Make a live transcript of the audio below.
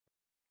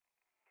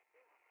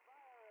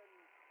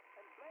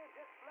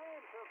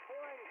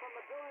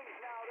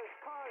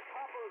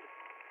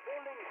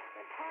building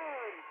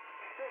entire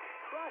just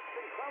crushed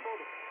and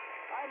crumbled.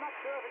 I'm not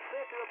sure if it's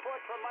safe to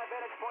report from my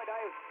vantage point.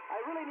 I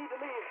really need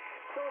to leave.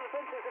 So the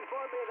fences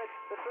inform me that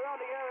the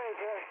surrounding areas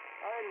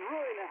are in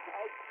ruin.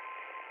 I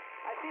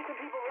see some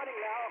people running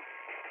now.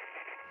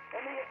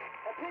 In the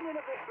opinion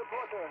of this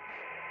reporter,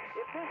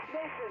 if this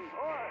nation,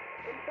 or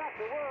in fact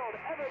the world,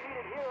 ever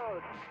needed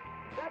heroes,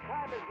 that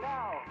time is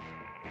now.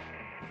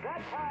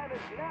 That time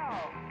is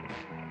now.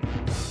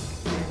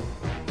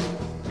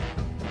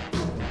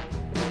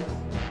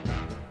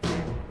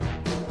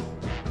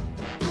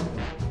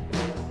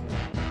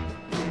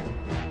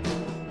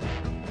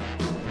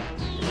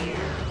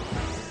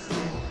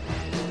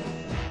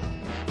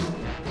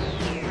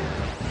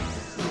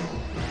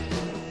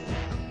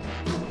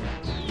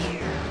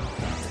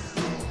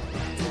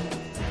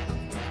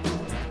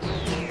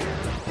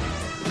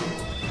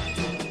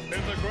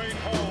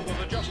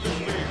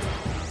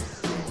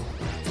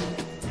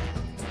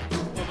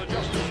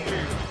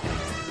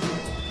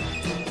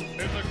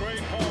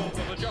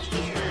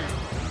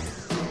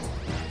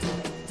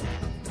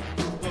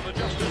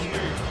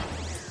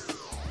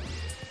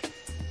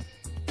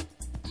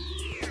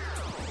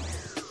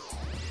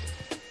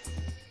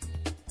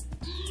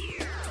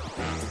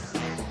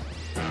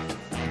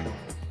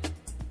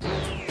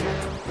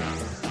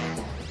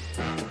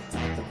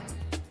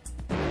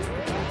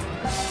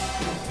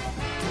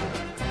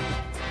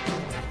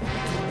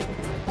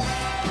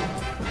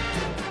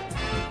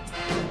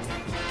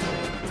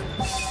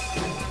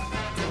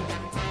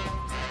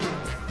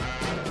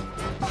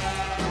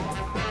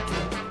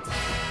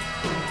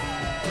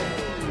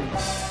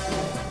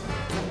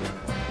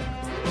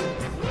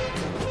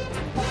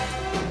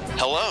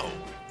 Hello,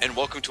 and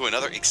welcome to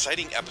another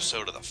exciting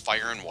episode of the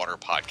Fire and Water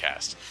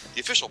Podcast, the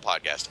official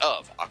podcast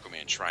of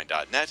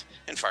AquamanShrine.net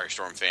and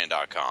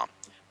FirestormFan.com.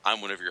 I'm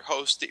one of your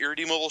hosts, the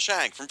irredeemable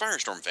Shag from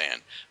Firestorm Fan.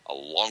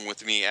 Along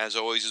with me, as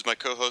always, is my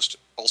co-host,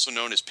 also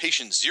known as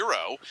Patient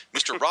Zero,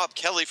 Mr. Rob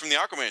Kelly from the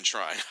Aquaman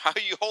Shrine. How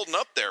are you holding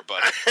up there,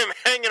 buddy? I'm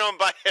hanging on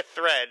by a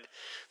thread,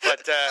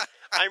 but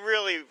I'm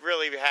really,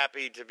 really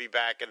happy to be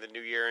back in the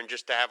new year and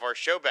just to have our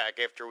show back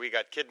after we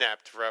got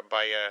kidnapped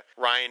by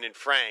Ryan and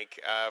Frank.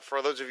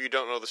 For those of you who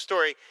don't know the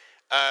story,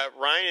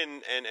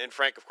 Ryan and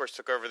Frank, of course,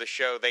 took over the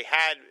show. They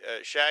had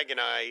Shag and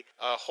I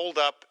holed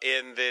up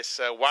in this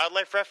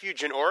wildlife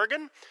refuge in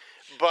Oregon,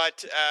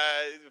 but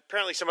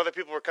apparently some other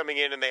people were coming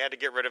in and they had to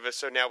get rid of us,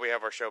 so now we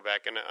have our show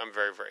back, and I'm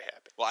very, very happy.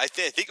 Well, I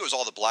think it was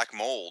all the black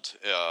mold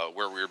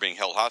where we were being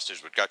held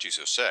hostage what got you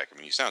so sick. I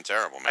mean, you sound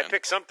terrible, man. I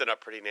picked something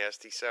up pretty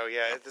nasty, so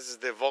yeah, this is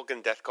the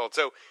Vulcan death cult.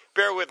 So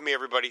bear with me,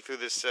 everybody, through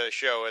this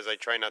show as I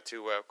try not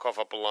to cough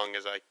up a lung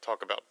as I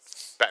talk about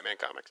Batman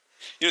comics.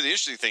 You know, the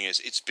interesting thing is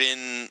it's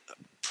been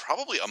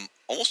probably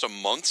almost a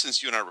month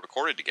since you and I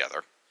recorded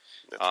together.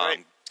 That's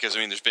right. Because, I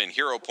mean, there's been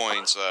Hero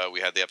Points. We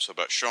had the episode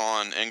about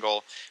Sean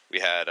Engel. We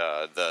had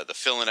the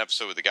fill-in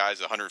episode with the guys,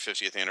 the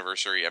 150th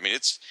anniversary. I mean,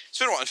 it's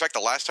been a while. In fact, the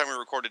last time we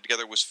recorded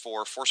together was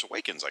for Force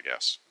Awakens, I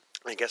guess.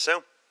 I guess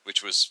so.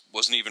 Which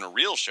wasn't even a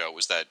real show. It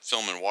was that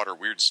Film and Water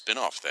weird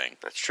spin-off thing.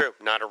 That's true.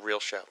 Not a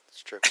real show.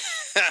 It's true.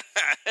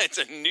 It's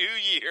a new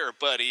year,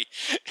 buddy.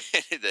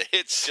 The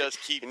hits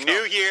just keep coming.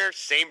 New year,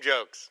 same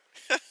jokes.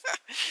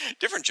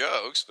 Different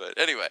jokes, but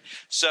anyway.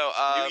 So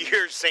New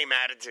year, same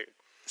attitude.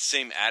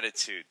 Same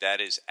attitude. That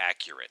is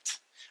accurate.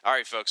 All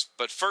right, folks.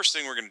 But first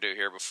thing we're going to do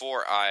here,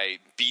 before I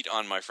beat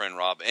on my friend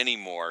Rob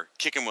anymore,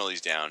 kicking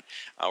Willie's down,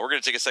 we're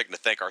going to take a second to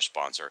thank our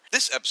sponsor.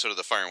 This episode of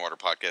the Fire and Water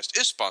Podcast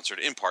is sponsored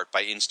in part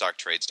by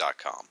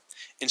InStockTrades.com.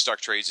 InStock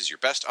Trades is your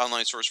best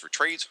online source for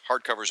trades,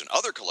 hardcovers, and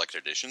other collected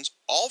editions,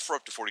 all for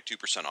up to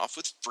 42% off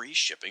with free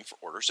shipping for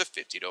orders of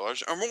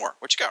 $50 or more.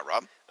 What you got,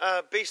 Rob?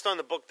 Based on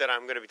the book that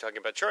I'm going to be talking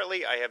about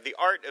shortly, I have The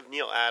Art of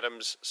Neal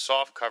Adams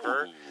soft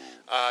cover.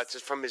 It's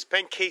from his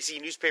Ben Casey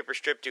newspaper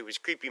strip to his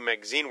creepy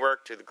magazine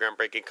work to the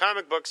groundbreaking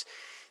comic books.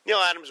 Neal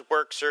Adams'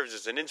 work serves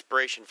as an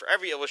inspiration for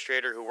every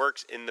illustrator who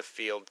works in the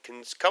field.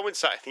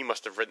 He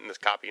must have written this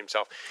copy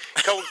himself.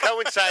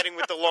 Coinciding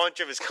with the launch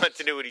of his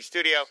continuity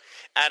studio,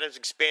 Adams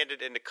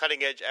expanded into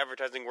cutting-edge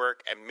advertising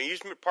work,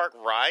 amusement park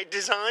ride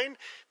design,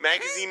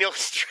 magazine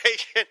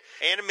illustration,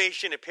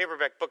 animation, and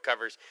paperback book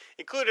covers.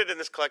 Included in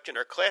this collection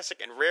are classic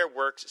and rare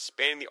works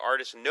spanning the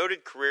artist's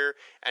noted career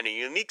and a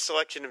unique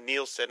selection of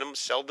Neal's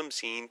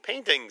seldom-seen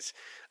paintings.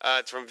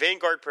 It's from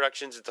Vanguard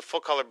Productions. It's a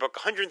full-color book,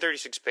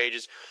 136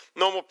 pages.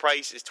 Normal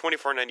price is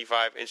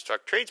 $24.95.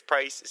 InStock Trades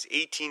price is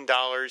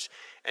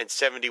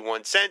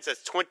 $18.71.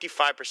 That's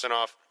 25%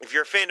 off. If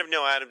you're a fan of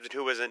Neal Adams, and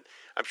who isn't,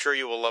 I'm sure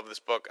you will love this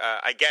book.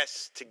 I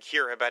guess to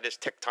hear about his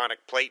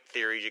tectonic plate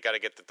theories, you got to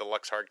get the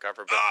deluxe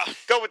hardcover. But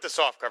go with the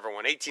softcover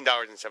one,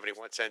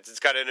 $18.71. It's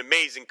got an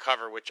amazing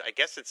cover, which I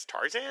guess it's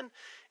Tarzan.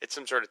 It's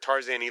some sort of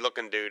Tarzan-y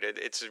looking dude.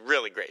 It's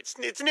really great. It's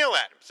Neal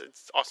Adams.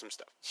 It's awesome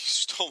stuff. You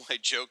stole my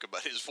joke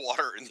about his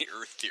water in the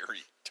earth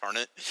theory. Darn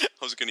it.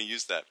 I was going to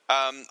use that.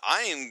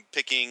 I am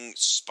picking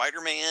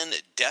Spider-Man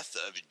Death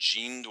of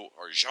Jean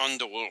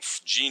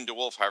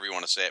DeWolf, however you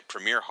want to say it,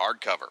 premiere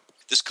hardcover.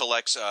 This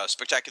collects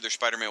Spectacular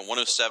Spider-Man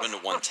 107 to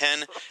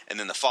 110, and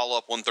then the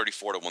follow-up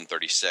 134 to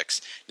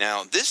 136.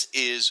 Now, this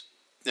is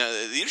Now,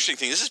 the interesting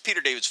thing, this is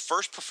Peter David's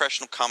first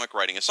professional comic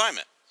writing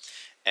assignment.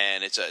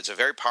 And it's a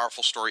very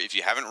powerful story. If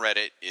you haven't read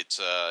it, it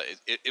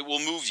will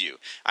move you.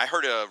 I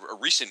heard a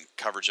recent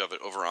coverage of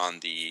it over on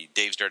the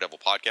Dave's Daredevil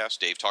podcast.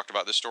 Dave talked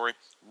about this story.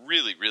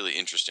 Really, really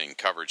interesting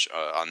coverage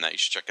on that. You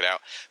should check it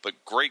out.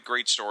 But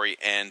great story.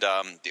 And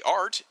the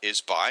art is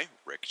by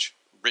Rich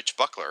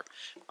Buckler,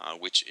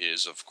 which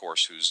is, of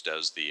course, who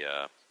does the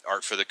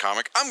art for the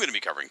comic I'm going to be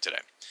covering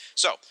today.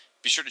 So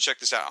be sure to check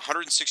this out.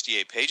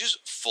 168 pages,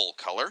 full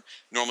color.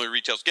 Normally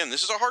retails, again,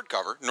 this is a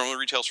hardcover. Normally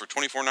retails for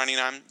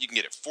 $24.99. You can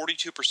get it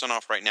 42%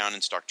 off right now in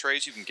in-stock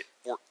trays. You can get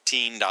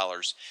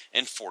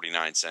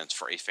 $14.49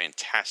 for a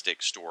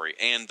fantastic story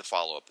and the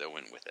follow-up that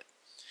went with it.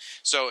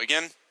 So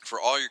again,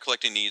 for all your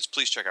collecting needs,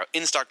 please check out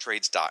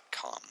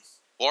InStockTrades.com.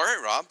 Well, all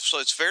right, Rob. So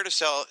it's fair to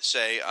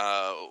say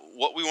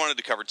what we wanted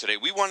to cover today.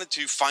 We wanted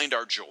to find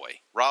our joy.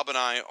 Rob and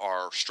I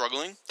are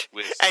struggling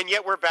with... And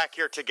yet we're back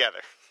here together.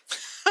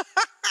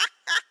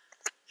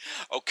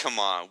 Oh, come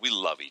on. We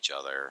love each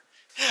other.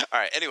 All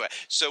right. Anyway,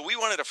 so we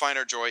wanted to find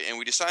our joy, and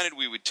we decided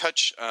we would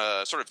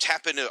sort of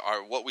tap into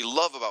what we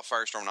love about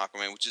Firestorm and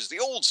Aquaman, which is the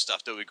old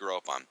stuff that we grew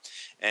up on.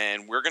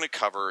 And we're going to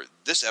cover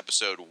this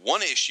episode,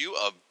 one issue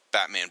of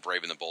Batman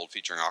Brave and the Bold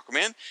featuring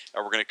Aquaman.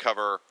 And we're going to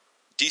cover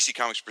DC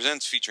Comics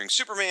Presents featuring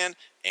Superman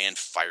and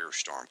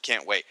Firestorm.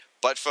 Can't wait.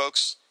 But,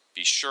 folks,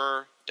 be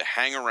sure to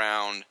hang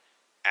around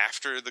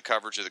after the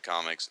coverage of the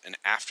comics and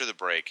after the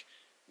break.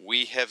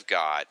 We have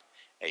got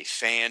a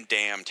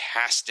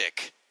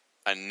fan-damn-tastic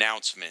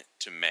announcement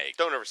to make.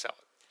 Don't oversell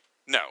it.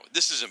 No,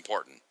 this is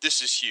important.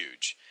 This is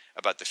huge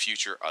about the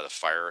future of the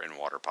Fire and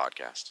Water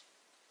podcast.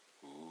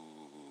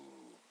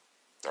 Ooh,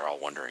 they're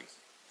all wondering.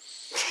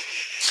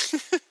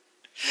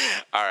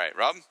 All right,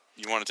 Rob,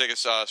 you want to take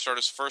us, start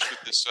us first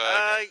with this?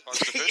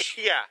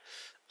 Yeah,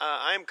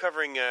 I'm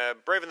covering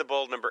Brave and the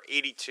Bold number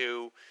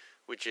 82,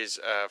 which is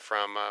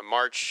from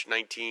March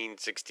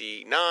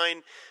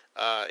 1969.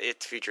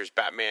 It features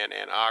Batman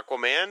and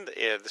Aquaman.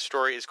 The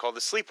story is called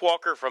The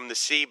Sleepwalker from the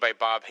Sea by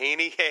Bob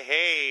Haney.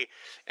 Hey,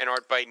 and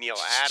art by Neil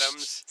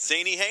Adams.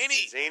 Zany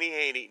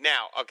Haney.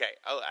 Now, okay,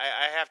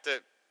 I have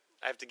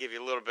to give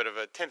you a little bit of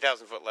a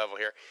 10,000-foot level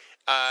here.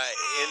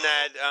 In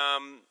that,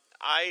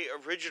 I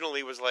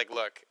originally was like,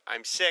 look,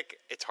 I'm sick.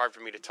 It's hard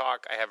for me to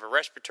talk. I have a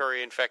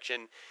respiratory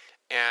infection,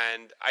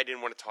 and I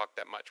didn't want to talk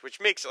that much,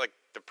 which makes it like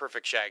the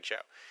perfect shag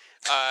show.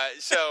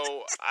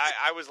 So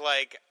I was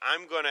like,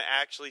 I'm going to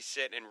actually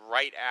sit and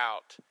write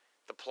out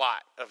the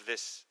plot of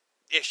this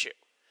issue.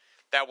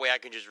 That way I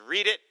can just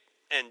read it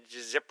and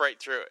just zip right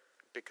through it,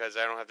 because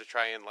I don't have to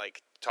try and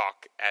like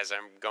talk as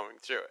I'm going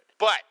through it.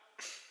 But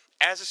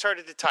as I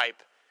started to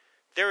type,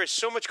 there is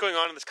so much going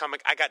on in this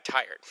comic, I got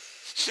tired.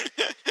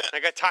 I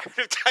got tired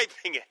of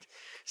typing it.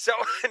 So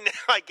now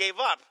I gave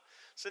up.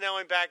 So now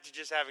I'm back to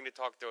just having to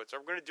talk through it. So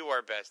we're going to do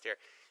our best here.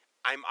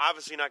 I'm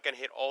obviously not going to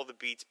hit all the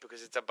beats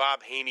because it's a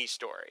Bob Haney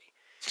story.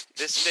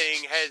 This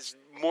thing has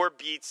more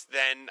beats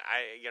than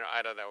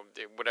I don't know,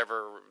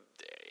 whatever,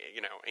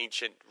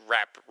 ancient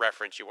rap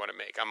reference you want to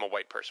make. I'm a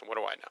white person. What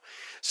do I know?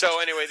 So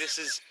anyway, this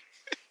is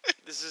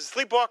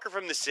Sleepwalker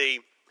from the Sea.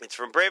 It's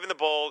from Brave and the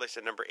Bold. I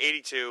said number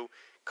 82.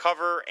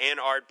 Cover and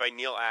art by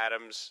Neil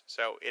Adams.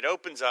 So it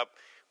opens up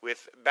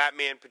with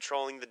Batman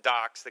patrolling the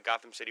docks, the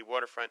Gotham City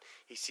waterfront.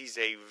 He sees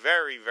a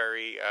very,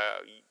 very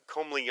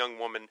comely young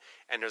woman,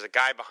 and there's a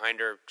guy behind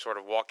her sort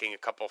of walking a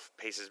couple of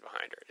paces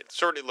behind her. It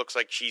sort of looks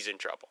like she's in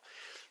trouble.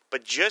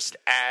 But just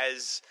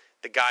as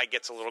the guy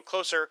gets a little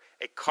closer,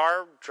 a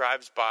car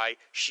drives by.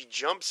 She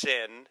jumps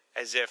in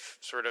as if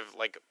sort of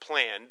like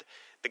planned.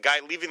 The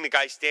guy, leaving the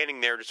guy standing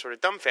there just sort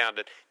of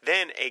dumbfounded.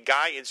 Then a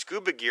guy in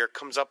scuba gear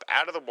comes up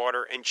out of the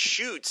water and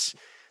shoots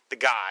the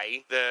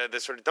guy, the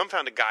sort of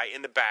dumbfounded guy,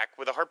 in the back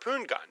with a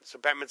harpoon gun. So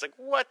Batman's like,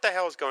 what the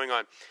hell is going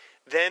on?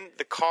 Then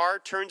the car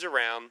turns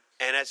around,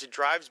 and as it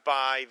drives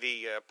by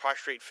the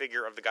prostrate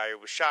figure of the guy who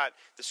was shot,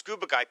 the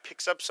scuba guy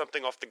picks up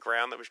something off the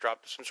ground that was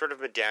dropped, some sort of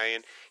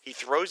medallion. He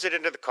throws it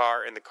into the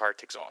car, and the car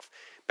takes off.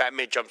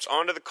 Batman jumps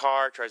onto the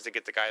car, tries to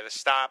get the guy to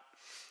stop.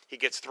 He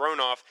gets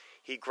thrown off.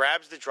 He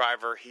grabs the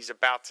driver. He's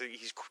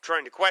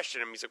trying to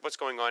question him. He's like, what's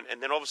going on?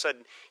 And then all of a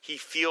sudden, he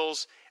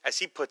feels, as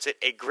he puts it,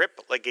 a grip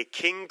like a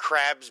king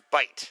crab's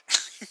bite.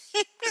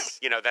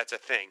 That's a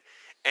thing.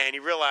 And he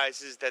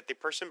realizes that the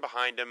person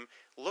behind him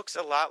looks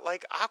a lot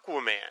like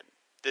Aquaman.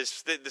 The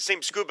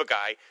same scuba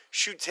guy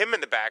shoots him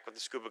in the back with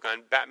the scuba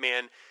gun.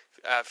 Batman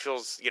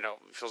feels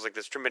like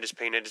this tremendous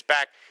pain in his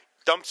back.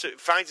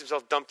 Finds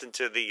himself dumped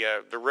into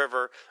the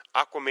river.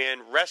 Aquaman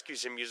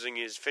rescues him using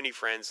his finny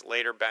friends.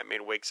 Later,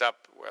 Batman wakes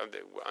up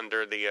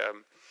under the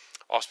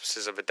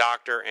auspices of a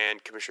doctor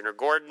and Commissioner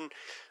Gordon,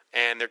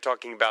 and they're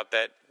talking about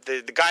that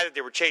the guy that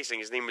they were chasing.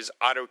 His name is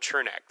Otto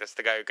Chernak. That's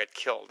the guy who got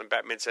killed. And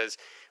Batman says,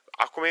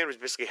 Aquaman was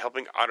basically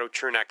helping Otto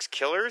Chernak's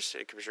killers.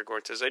 And Commissioner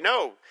Gordon says, I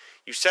know.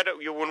 You said it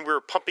when we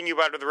were pumping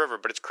you out of the river,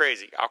 but it's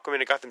crazy.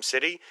 Aquaman at Gotham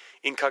City,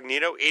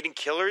 incognito, aiding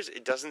killers,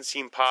 it doesn't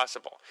seem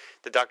possible.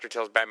 The Doctor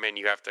tells Batman,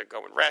 you have to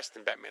go and rest,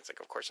 and Batman's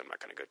like, of course I'm not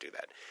going to go do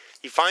that.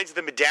 He finds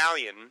the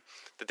medallion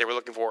that they were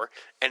looking for,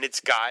 and it's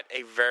got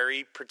a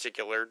very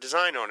particular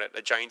design on it,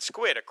 a giant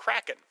squid, a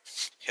kraken.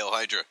 Hail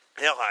Hydra.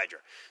 Hail Hydra.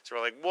 So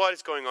we're like, what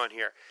is going on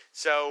here?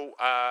 So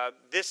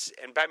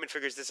and Batman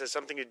figures this has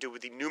something to do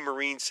with the new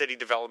Marine City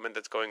development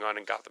that's going on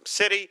in Gotham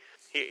City.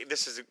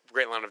 This is a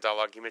great line of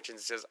dialogue. He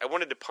mentions, he says, I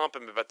wanted to pump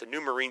him about the new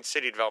Marine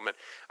City development.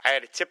 I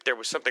had a tip there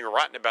was something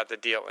rotten about the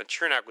deal, and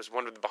Chernak was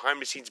one of the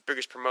behind-the-scenes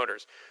biggest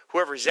promoters.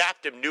 Whoever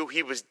zapped him knew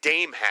he was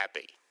Dame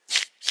Happy.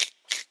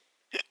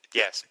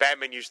 Yes,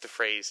 Batman used the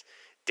phrase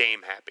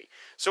Dame Happy.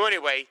 So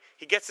anyway,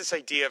 he gets this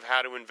idea of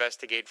how to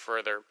investigate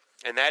further,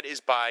 and that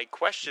is by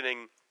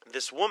questioning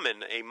this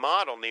woman, a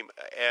model named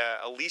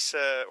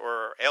Elsa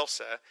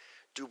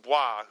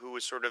Dubois, who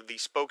was sort of the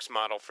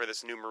spokesmodel for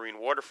this new marine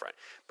waterfront.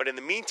 But in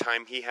the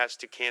meantime, he has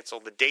to cancel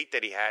the date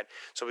that he had,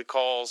 so he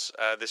calls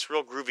this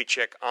real groovy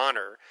chick,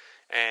 Honor,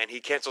 and he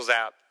cancels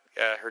out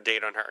her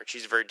date on her.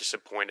 She's very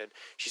disappointed.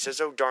 She says,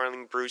 oh,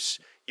 darling Bruce,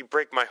 you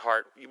break my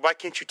heart. Why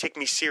can't you take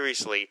me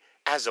seriously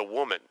as a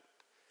woman?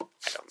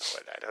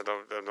 I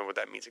don't know what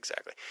that means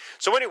exactly.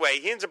 So anyway,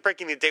 he ends up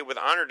breaking the date with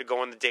Honor to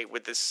go on the date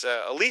with this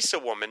Elisa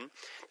woman.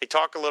 They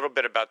talk a little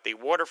bit about the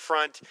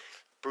waterfront.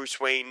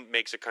 Bruce Wayne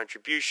makes a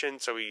contribution,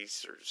 so he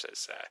sort of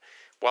says,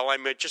 while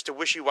I'm just a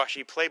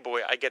wishy-washy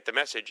playboy, I get the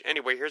message.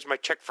 Anyway, here's my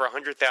check for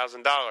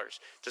 $100,000.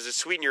 Does it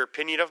sweeten your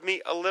opinion of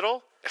me a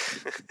little?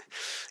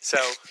 So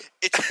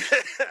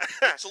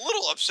it's a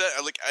little upset.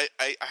 Like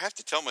I have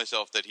to tell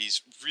myself that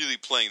he's really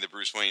playing the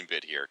Bruce Wayne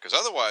bit here, because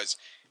otherwise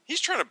he's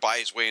trying to buy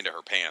his way into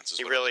her pants.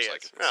 He really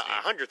is.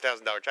 A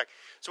 $100,000 check.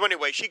 So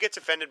anyway, she gets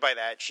offended by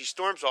that. She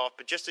storms off,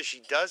 but just as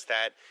she does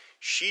that,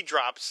 she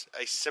drops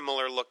a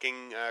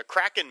similar-looking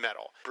Kraken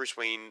medal. Bruce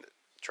Wayne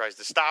tries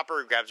to stop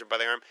her, grabs her by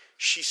the arm.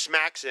 She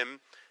smacks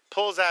him,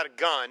 pulls out a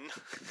gun.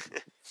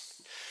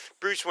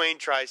 Bruce Wayne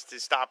tries to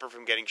stop her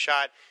from getting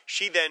shot.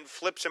 She then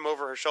flips him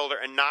over her shoulder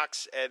and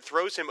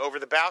throws him over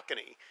the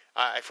balcony.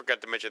 I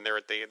forgot to mention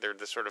they're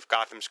the sort of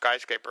Gotham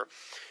skyscraper.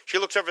 She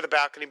looks over the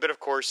balcony, but of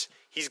course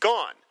he's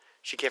gone.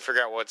 She can't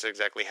figure out what's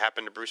exactly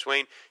happened to Bruce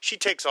Wayne. She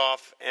takes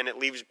off, and it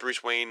leaves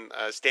Bruce Wayne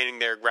standing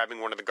there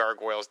grabbing one of the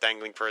gargoyles,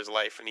 dangling for his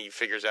life, and he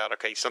figures out,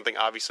 okay, something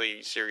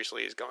obviously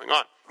seriously is going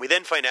on. We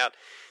then find out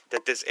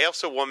that this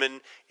Elsa woman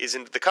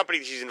the company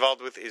that she's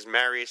involved with is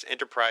Marius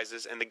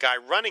Enterprises, and the guy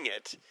running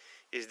it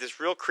is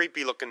this real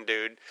creepy-looking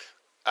dude.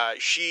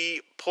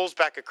 She pulls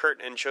back a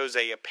curtain and shows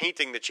a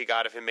painting that she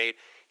got of him made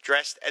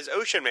dressed as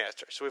Ocean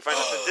Master. So we find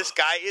out that this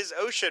guy is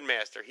Ocean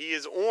Master. He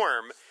is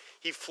Orm.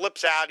 He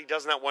flips out. He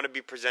does not want to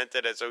be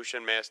presented as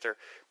Ocean Master.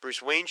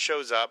 Bruce Wayne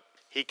shows up.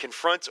 He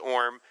confronts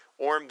Orm.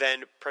 Orm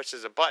then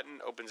presses a button,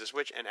 opens a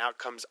switch, and out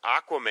comes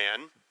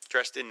Aquaman,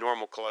 dressed in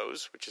normal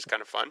clothes, which is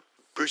kind of fun.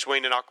 Bruce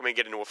Wayne and Aquaman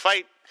get into a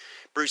fight.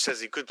 Bruce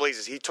says he could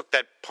blazes. He took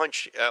that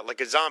punch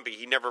like a zombie.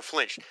 He never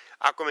flinched.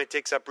 Aquaman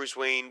takes up Bruce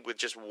Wayne with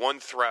just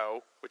one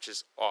throw, which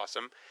is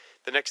awesome.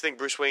 The next thing,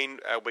 Bruce Wayne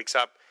wakes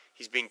up.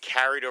 He's being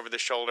carried over the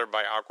shoulder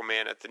by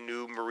Aquaman at the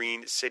new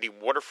Marine City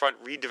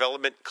Waterfront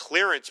Redevelopment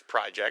Clearance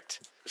Project,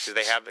 which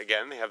they have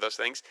those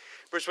things.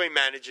 Bruce Wayne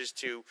manages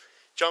to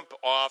jump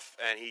off,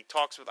 and he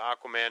talks with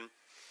Aquaman.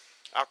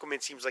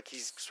 Aquaman seems like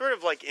he's sort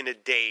of like in a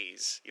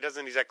daze. He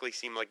doesn't exactly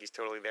seem like he's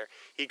totally there.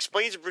 He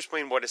explains to Bruce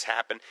Wayne what has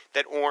happened,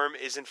 that Orm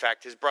is in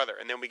fact his brother.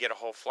 And then we get a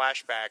whole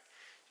flashback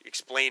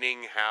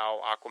explaining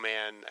how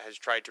Aquaman has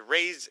tried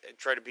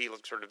to be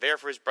sort of there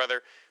for his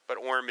brother, but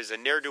Orm is a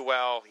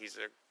ne'er-do-well. He's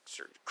a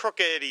sort of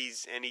crooked,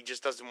 and he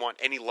just doesn't want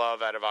any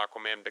love out of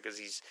Aquaman because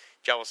he's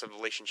jealous of the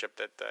relationship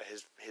that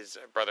his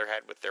brother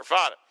had with their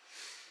father.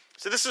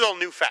 So this is all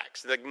new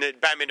facts.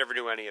 Batman never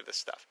knew any of this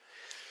stuff.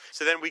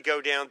 So then we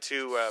go down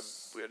to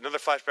another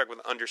flashback with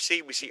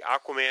Undersea. We see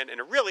Aquaman in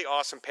a really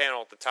awesome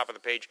panel at the top of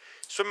the page,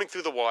 swimming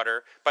through the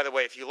water. By the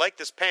way, if you like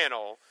this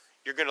panel,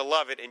 you're going to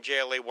love it in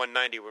JLA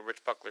 190 when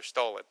Rich Buckler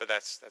stole it, but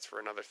that's for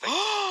another thing.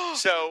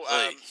 So,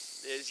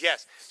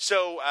 yes.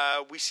 So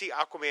we see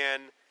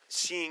Aquaman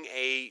seeing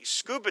a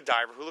scuba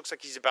diver who looks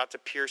like he's about to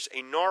pierce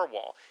a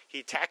narwhal. He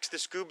attacks the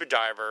scuba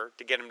diver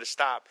to get him to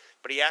stop,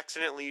 but he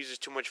accidentally uses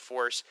too much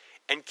force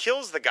and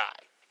kills the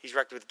guy. He's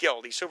wrecked with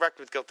guilt. He's so wrecked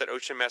with guilt that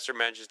Ocean Master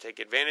manages to take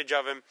advantage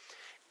of him.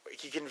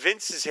 He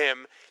convinces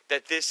him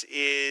that that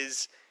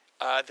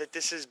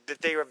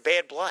they are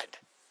bad blood,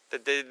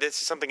 that this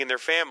is something in their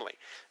family.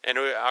 And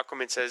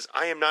Aquaman says,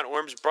 I am not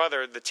Orm's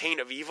brother. The taint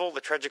of evil,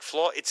 the tragic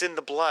flaw, it's in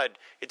the blood.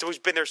 It's always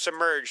been there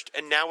submerged,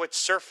 and now it's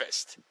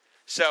surfaced.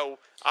 So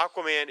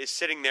Aquaman is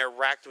sitting there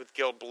racked with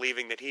guilt,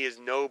 believing that he is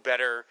no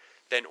better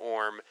than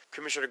Orm.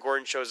 Commissioner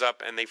Gordon shows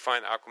up, and they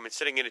find Aquaman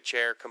sitting in a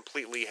chair,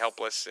 completely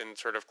helpless and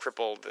sort of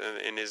crippled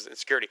in his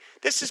insecurity.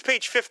 This is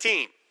page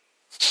 15.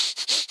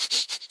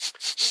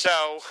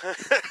 So,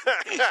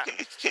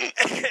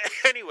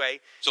 anyway.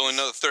 It's only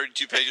another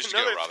 32 pages to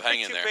go, Rob.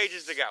 Hang in there. 32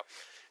 pages to go.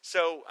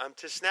 So,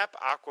 to snap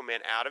Aquaman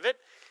out of it,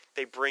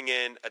 they bring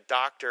in a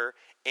doctor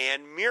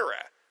and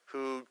Mira,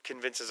 who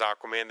convinces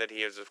Aquaman that he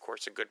is, of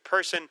course, a good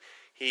person.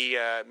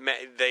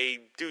 They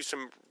do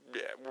some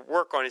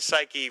work on his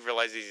psyche,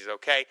 realizes he's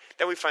okay.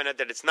 Then we find out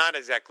that it's not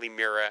exactly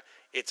Mira,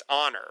 it's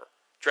Honor,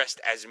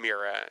 dressed as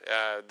Mira.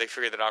 They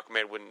figure that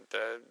Aquaman wouldn't,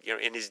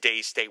 in his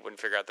dazed state,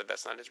 wouldn't figure out that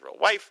that's not his real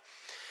wife.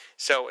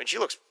 So, and she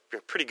looks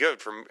pretty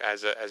good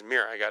as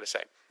Mira, I gotta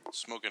say.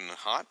 Smoking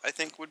hot, I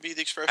think, would be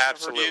the expression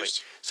Absolutely. I've heard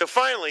used. So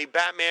finally,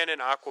 Batman and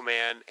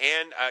Aquaman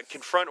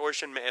confront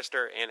Ocean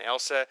Master and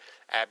Elsa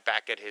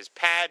back at his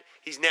pad.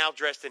 He's now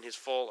dressed in his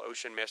full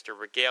Ocean Master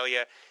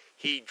regalia.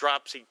 He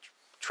drops a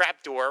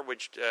trapdoor,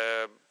 which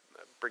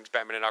brings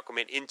Batman and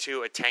Aquaman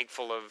into a tank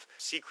full of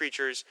sea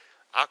creatures.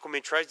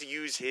 Aquaman tries to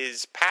use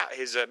his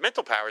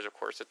mental powers, of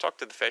course, to talk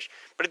to the fish,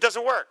 but it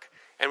doesn't work.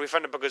 And we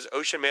find out because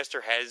Ocean Master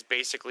has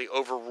basically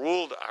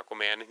overruled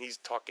Aquaman, and he's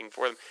talking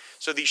for them.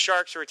 So these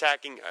sharks are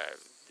attacking,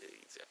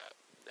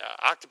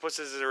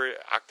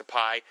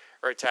 octopi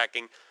are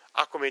attacking.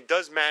 Aquaman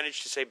does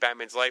manage to save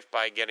Batman's life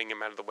by getting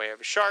him out of the way of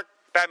a shark.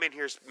 Batman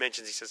here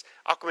mentions, he says,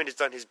 Aquaman has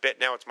done his bit,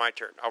 now it's my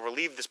turn. I'll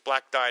relieve this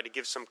black dye to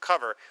give some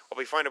cover while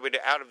we find a way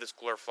out of this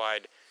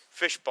glorified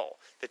fishbowl.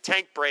 The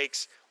tank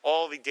breaks,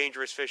 all the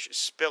dangerous fish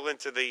spill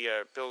into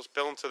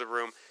the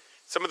room.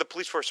 Some of the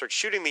police force start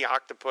shooting the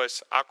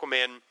octopus.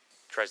 Aquaman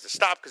tries to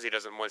stop because he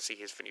doesn't want to see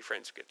his funny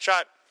friends get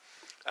shot.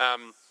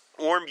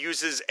 Orm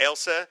uses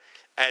Elsa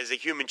as a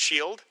human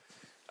shield,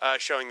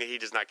 showing that he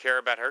does not care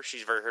about her.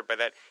 She's very hurt by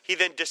that. He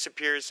then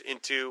disappears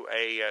into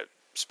a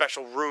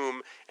special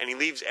room, and he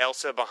leaves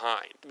Elsa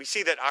behind. We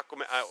see that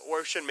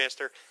Ocean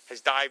Master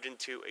has dived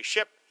into a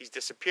ship. He's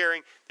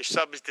disappearing. The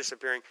sub is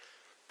disappearing.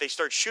 They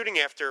start shooting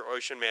after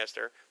Ocean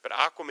Master, but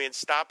Aquaman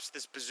stops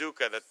this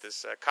bazooka that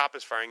this cop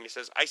is firing. And he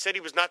says, I said he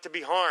was not to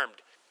be harmed.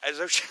 As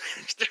Ocean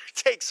Master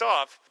takes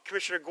off,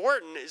 Commissioner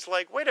Gordon is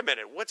like, wait a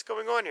minute, what's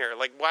going on here?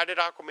 Like, why did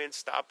Aquaman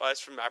stop us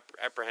from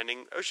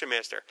apprehending Ocean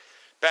Master?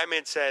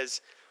 Batman says,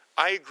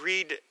 I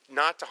agreed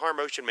not to harm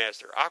Ocean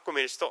Master.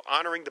 Aquaman is still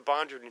honoring the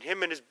bond between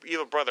him and his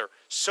evil brother.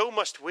 So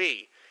must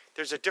we.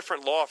 There's a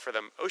different law for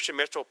them. Ocean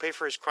Master will pay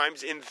for his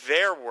crimes in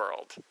their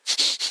world.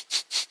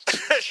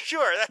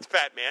 Sure, that's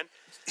Batman.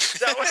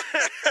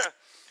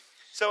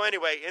 So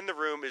anyway, in the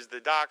room is the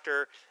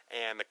doctor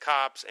and the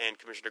cops and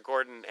Commissioner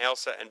Gordon,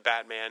 Elsa, and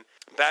Batman.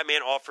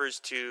 Batman offers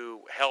to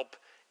help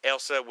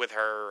Elsa with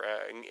her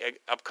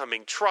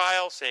upcoming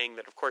trial, saying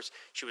that, of course,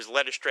 she was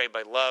led astray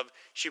by love.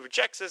 She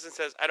rejects this and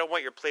says, I don't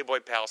want your Playboy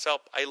pal's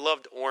help. I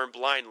loved Orm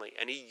blindly,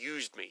 and he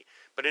used me.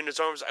 But in his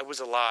arms, I was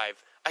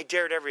alive. I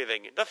dared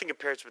everything. Nothing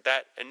compares with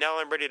that, and now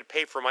I'm ready to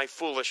pay for my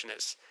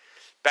foolishness.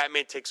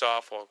 Batman takes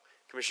off while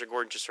Commissioner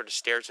Gordon just sort of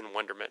stares in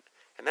wonderment.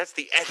 And that's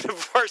the end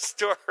of our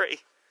story.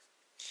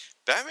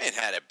 Batman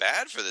had it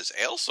bad for this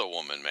Elsa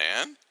woman,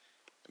 man.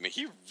 I mean,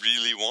 he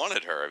really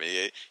wanted her. I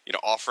mean,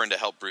 offering to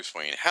help Bruce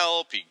Wayne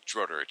help. He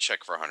wrote her a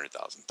check for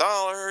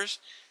 $100,000.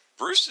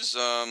 Bruce is,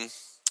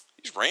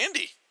 he's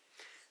randy.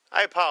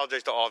 I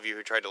apologize to all of you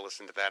who tried to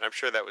listen to that. I'm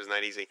sure that was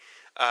not easy.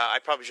 I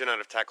probably should not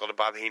have tackled a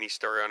Bob Haney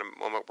story on a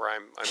moment where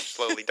I'm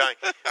slowly dying.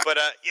 But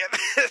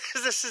yeah,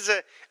 this is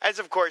as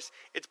of course,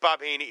 it's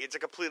Bob Haney. It's a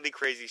completely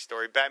crazy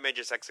story. Batman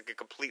just acts like a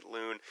complete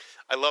loon.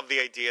 I love the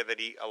idea that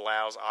he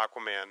allows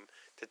Aquaman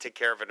to take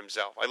care of it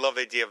himself. I love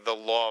the idea of the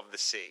law of the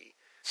sea.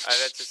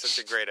 That's just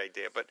such a great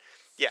idea. But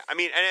yeah, I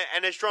mean,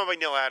 and it's drawn by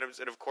Neil Adams,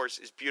 and of course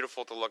is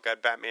beautiful to look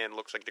at. Batman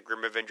looks like the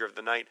Grim Avenger of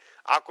the Night.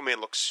 Aquaman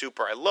looks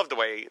super. I love the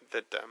way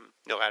that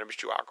Neil Adams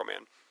drew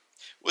Aquaman.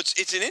 Well,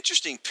 it's an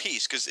interesting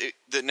piece because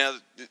now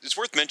it's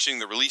worth mentioning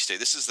the release date.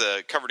 This is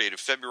the cover date of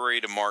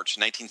February to March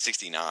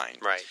 1969.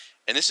 Right.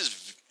 And this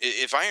is,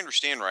 if I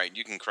understand right,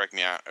 you can correct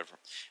me out.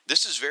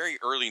 This is very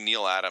early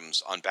Neil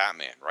Adams on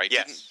Batman, right?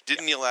 Yes.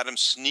 Didn't Neil Adams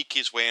sneak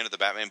his way into the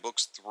Batman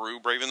books through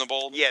Brave and the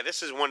Bold? Yeah,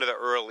 this is one of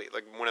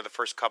the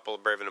first couple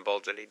of Brave and the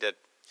Bold that he did.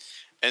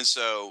 And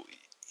so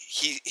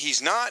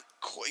he's not.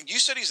 You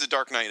said he's the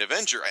Dark Knight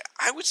Avenger.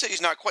 I would say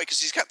he's not quite because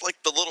he's got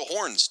like the little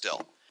horns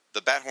still.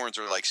 The bat horns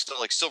are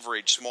still Silver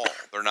Age small.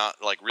 They're not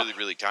really,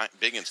 really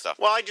big and stuff.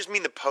 Well, I just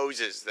mean the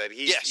poses that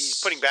he's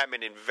putting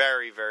Batman in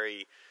very,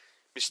 very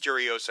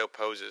Mysterioso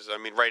poses. I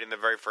mean, right in the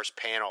very first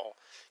panel,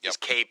 his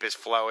cape is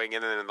flowing,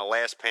 and then in the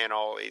last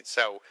panel, I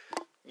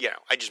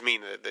just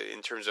mean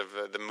in terms of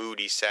the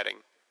mood he's setting.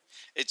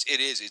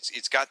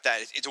 It's got that.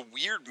 It's a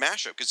weird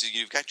mashup because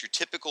you've got your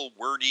typical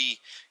wordy,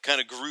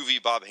 kind of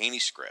groovy Bob Haney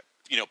script,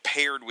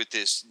 paired with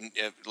this,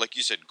 like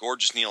you said,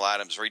 gorgeous Neil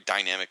Adams, very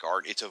dynamic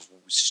art. It's a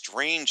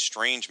strange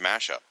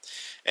mashup.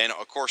 And,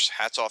 of course,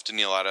 hats off to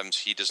Neil Adams.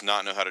 He does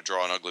not know how to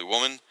draw an ugly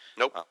woman.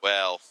 Nope.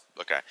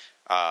 Okay.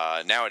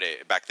 Nowadays,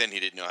 back then he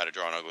didn't know how to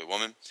draw an ugly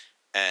woman.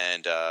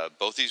 And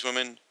both these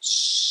women,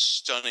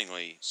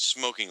 stunningly,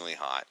 smokingly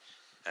hot.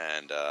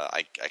 And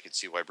I could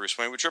see why Bruce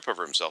Wayne would trip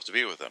over himself to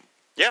be with them.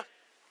 Yeah,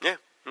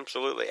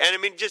 absolutely. And, I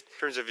mean, just in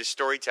terms of his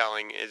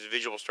storytelling, his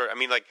visual story, I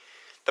mean,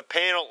 the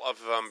panel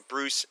of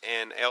Bruce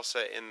and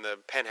Elsa in the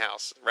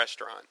Penthouse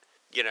restaurant,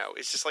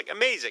 it's just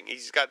amazing.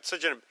 He's got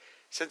such a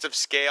sense of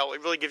scale.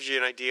 It really gives you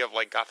an idea of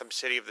like Gotham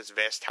City, of this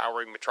vast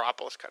towering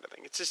metropolis kind of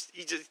thing. It's just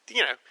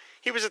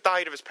he was at the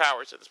height of his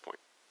powers at this point.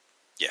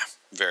 Yeah,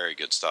 very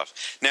good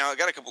stuff. Now, I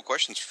got a couple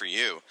questions for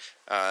you.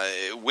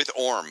 With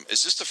Orm,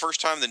 is this the first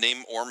time the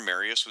name Orm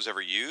Marius was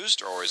ever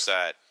used, or is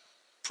that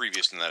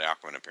previous to that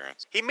Aquaman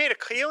appearance? He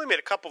only made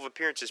a couple of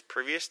appearances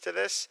previous to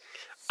this.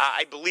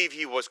 I believe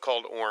he was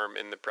called Orm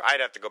in the. I'd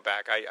have to go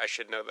back. I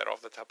should know that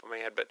off the top of my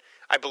head, but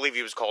I believe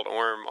he was called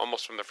Orm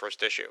almost from the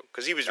first issue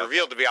because he was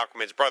revealed to be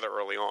Aquaman's brother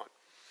early on.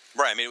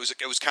 Right. I mean,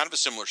 it was kind of a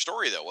similar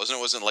story though, wasn't it?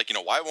 It wasn't like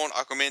why won't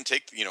Aquaman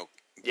take beat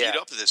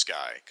up this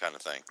guy kind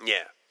of thing.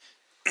 Yeah.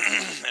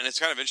 And it's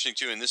kind of interesting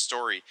too in this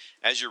story,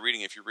 as you're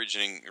reading, if you're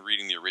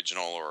reading the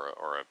original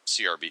or a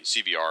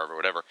CBR or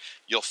whatever,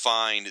 you'll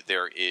find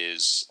there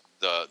is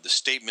the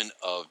statement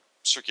of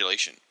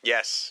circulation.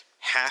 Yes.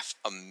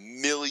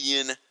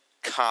 500,000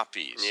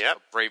 copies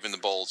of Brave and the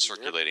Bold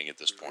circulating at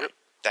this point. Yep.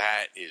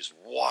 That is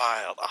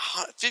wild.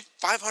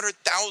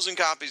 500,000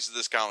 copies of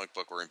this comic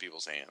book were in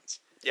people's hands.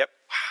 Yep.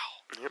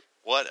 Wow. Yep.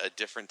 What a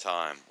different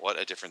time. What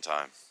a different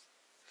time.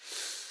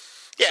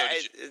 Yeah.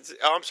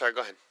 I'm sorry.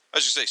 Go ahead. I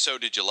was just going to say, so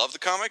did you love the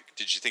comic?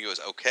 Did you think it was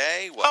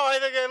okay? What? Oh, I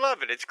think I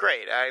love it. It's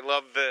great. I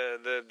love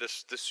the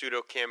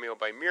pseudo cameo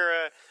by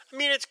Mira. I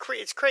mean, it's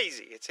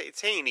crazy.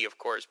 It's Haney, of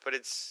course, but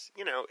it's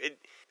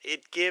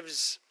it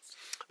gives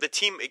the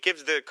team, it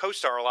gives the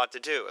co-star a lot to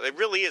do. It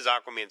really is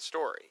Aquaman's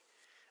story.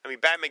 I mean,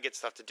 Batman gets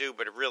stuff to do,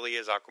 but it really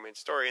is Aquaman's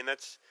story, and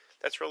that's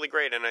really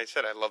great. And I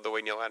said I love the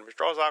way Neil Adams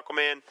draws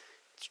Aquaman.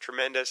 It's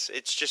tremendous.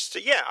 It's just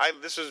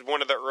this was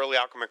one of the early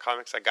Aquaman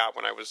comics I got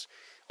when I was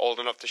old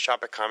enough to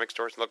shop at comic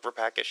stores and look for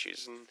pack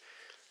issues, and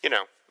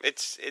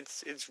it's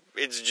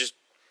just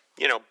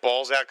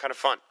balls out kind of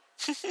fun.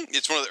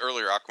 It's one of the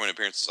earlier Aquaman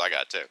appearances I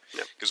got too,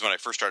 because when I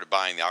first started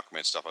buying the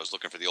Aquaman stuff, I was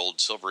looking for the old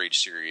Silver Age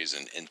series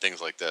and things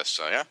like this.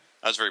 So yeah,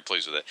 I was very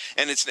pleased with it,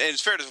 and it's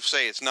fair to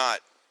say it's not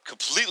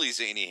completely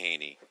zany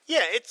Haney.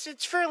 Yeah,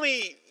 it's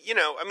fairly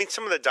I mean,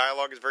 some of the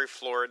dialogue is very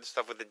florid,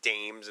 stuff with the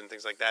dames and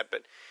things like that,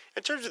 but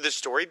in terms of the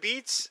story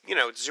beats,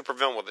 it's a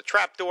supervillain with a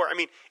trapdoor. I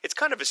mean, it's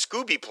kind of a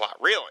Scooby plot,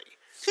 really.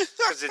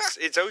 Because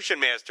it's Ocean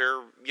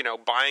Master,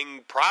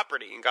 buying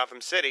property in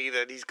Gotham City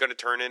that he's going to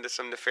turn into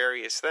some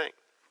nefarious thing.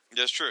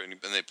 That's true. And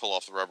they pull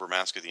off the rubber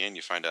mask at the end.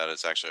 You find out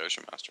it's actually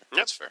Ocean Master. Yep.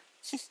 That's fair.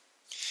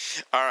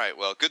 All right.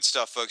 Well, good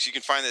stuff, folks. You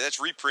can find that's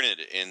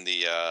reprinted in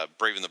the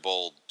Brave and the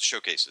Bold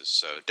showcases.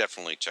 So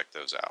definitely check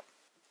those out.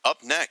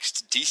 Up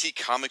next, DC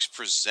Comics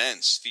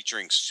Presents,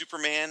 featuring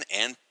Superman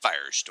and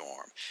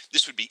Firestorm.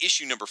 This would be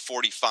issue number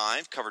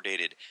 45, cover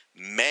dated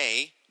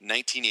May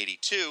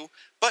 1982.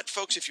 But,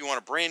 folks, if you want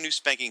a brand new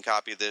spanking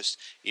copy of this,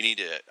 you need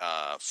to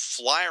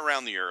fly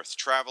around the Earth,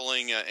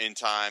 traveling in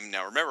time.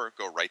 Now, remember,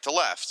 go right to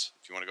left.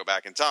 If you want to go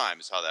back in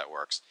time is how that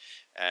works.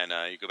 And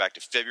you go back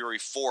to February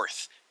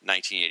 4th,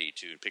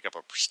 1982, and pick up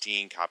a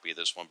pristine copy of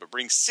this one. But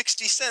bring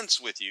 60 cents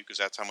with you, because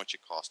that's how much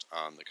it cost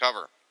on the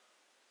cover.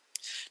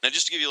 Now,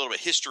 just to give you a little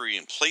bit of history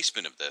and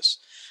placement of this,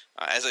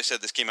 as I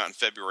said, this came out in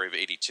February of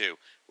 82.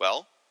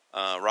 Well,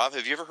 Rob,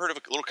 have you ever heard of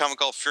a little comic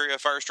called Fury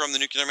of Firestorm, the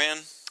Nuclear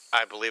Man?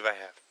 I believe I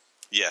have.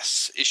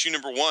 Yes, issue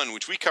number 1,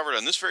 which we covered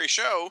on this very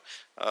show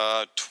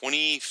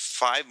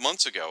 25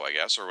 months ago, I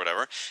guess, or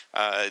whatever.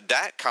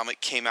 That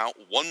comic came out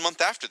 1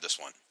 month after this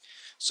one.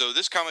 So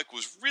this comic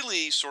was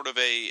really sort of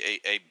a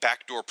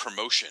backdoor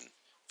promotion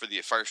for the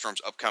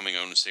Firestorm's upcoming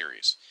own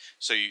series.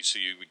 So you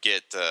would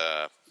get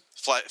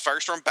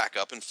Firestorm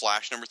Backup and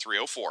Flash number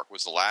 304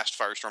 was the last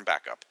Firestorm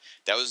Backup.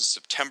 That was in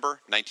September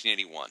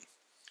 1981.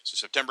 So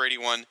September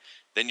 81,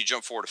 then you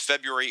jump forward to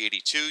February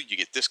 82, you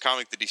get this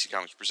comic, the DC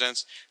Comics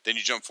Presents. Then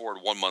you jump forward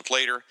 1 month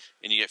later,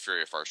 and you get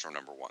Fury of Firestorm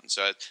number 1.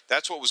 So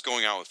that's what was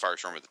going on with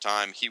Firestorm at the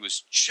time. He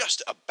was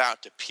just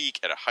about to peak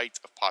at a height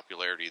of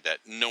popularity that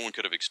no one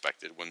could have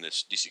expected when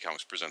this DC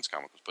Comics Presents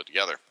comic was put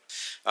together.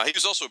 He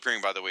was also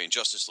appearing, by the way, in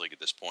Justice League at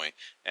this point,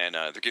 and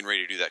they're getting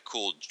ready to do that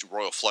cool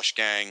Royal Flush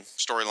Gang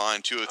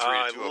storyline, 203 to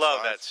 205. I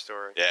love that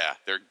story. Yeah,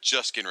 they're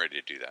just getting ready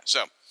to do that.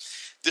 So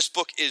this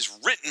book is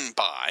written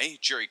by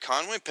Jerry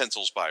Conway,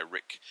 pencils by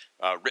Rich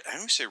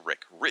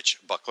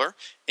Buckler,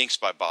 inks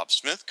by Bob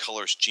Smith,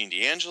 colors Gene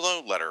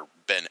D'Angelo, letter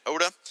Ben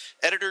Oda,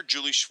 editor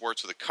Julie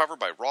Schwartz, with a cover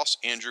by Ross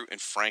Andrew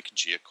and Frank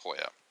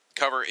Giacoia.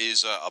 Cover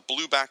is a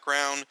blue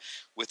background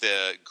with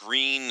a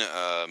green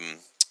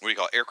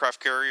aircraft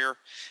carrier,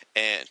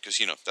 and because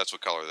that's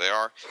what color they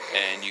are.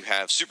 And you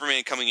have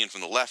Superman coming in from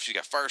the left, you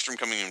got Firestorm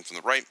coming in from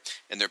the right,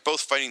 and they're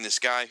both fighting this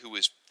guy who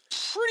is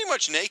pretty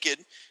much naked,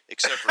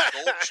 except for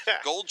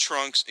gold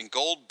trunks and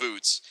gold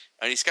boots,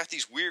 and he's got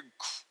these weird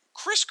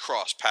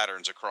crisscross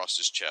patterns across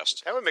his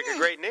chest. That would make a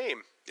great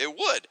name. It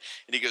would.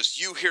 And he goes,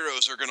 "You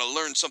heroes are going to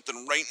learn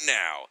something right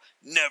now.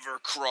 Never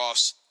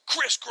cross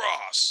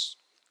crisscross,"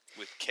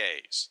 with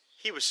K's.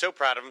 He was so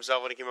proud of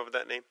himself when he came up with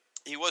that name.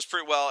 He was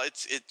pretty well.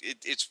 It's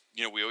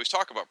we always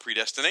talk about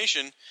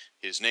predestination.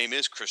 His name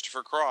is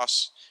Christopher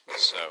Cross.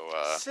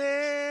 So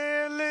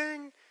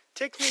sailing,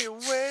 take me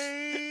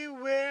away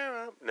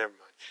where I'm. Never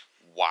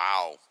mind.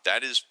 Wow,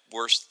 that is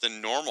worse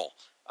than normal.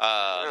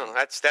 No,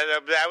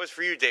 that was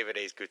for you, David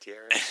A's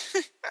Gutierrez.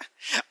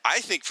 I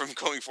think from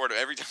going forward,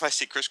 every time I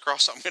say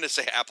crisscross, I'm going to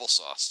say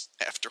applesauce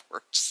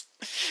afterwards,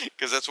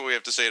 because that's what we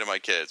have to say to my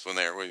kids when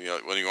you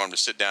want them to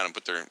sit down and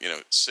put their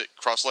sit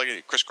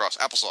cross-legged, crisscross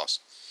applesauce.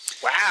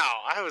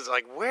 Wow, I was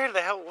like, where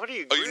the hell? What are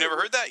you? Oh, you've never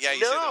heard that? Yeah,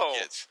 you say that to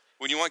kids.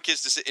 When you want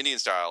kids to sit Indian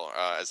style,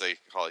 as they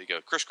call it, you go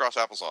crisscross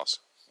applesauce.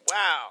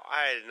 Wow,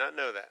 I did not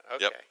know that.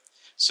 Okay. Yep.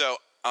 So,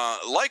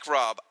 like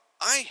Rob,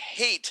 I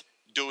hate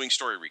doing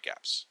story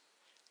recaps.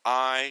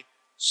 I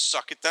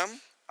suck at them.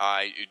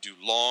 I do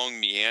long,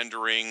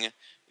 meandering,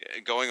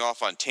 going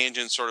off on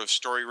tangents sort of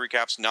story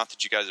recaps. Not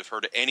that you guys have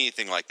heard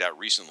anything like that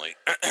recently.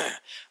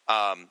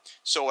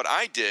 So what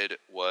I did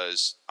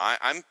was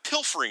I'm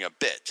pilfering a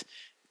bit.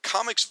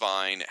 Comics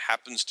Vine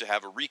happens to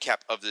have a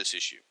recap of this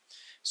issue.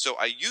 So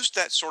I used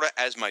that sort of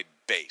as my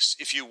base,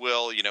 if you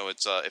will.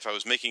 It's if I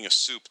was making a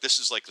soup, this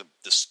is like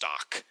the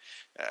stock.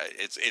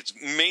 It's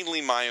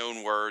mainly my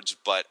own words,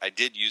 but I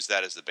did use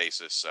that as the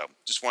basis. So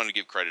just wanted to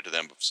give credit to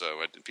them,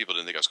 so people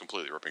didn't think I was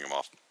completely ripping them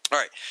off. All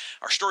right,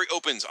 our story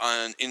opens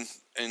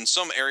in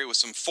some area with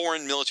some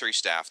foreign military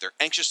staff. They're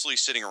anxiously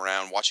sitting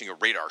around watching a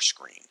radar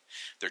screen.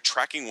 They're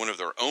tracking one of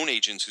their own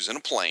agents who's in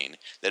a plane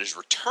that is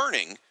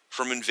returning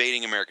from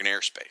invading American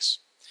airspace.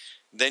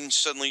 Then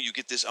suddenly you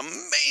get this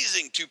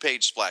amazing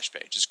 2-page splash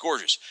page. It's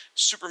gorgeous.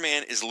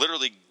 Superman is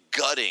literally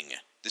gutting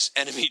this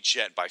enemy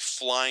jet by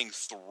flying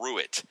through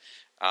it.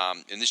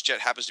 And this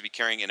jet happens to be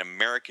carrying an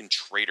American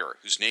trader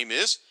whose name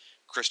is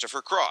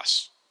Christopher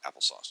Cross.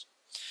 Applesauce.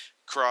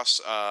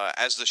 Cross,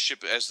 as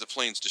the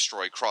plane's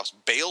destroyed, Cross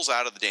bails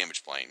out of the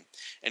damaged plane,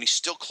 and he's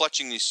still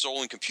clutching these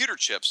stolen computer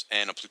chips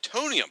and a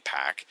plutonium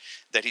pack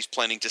that he's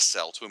planning to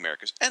sell to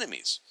America's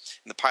enemies.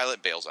 And the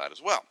pilot bails out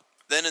as well.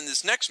 Then in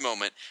this next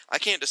moment, I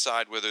can't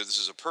decide whether this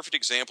is a perfect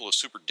example of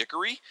super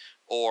dickery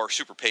or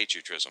super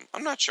patriotism.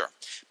 I'm not sure.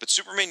 But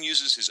Superman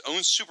uses his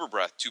own super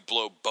breath to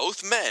blow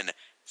both men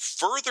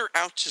further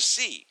out to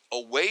sea,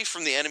 away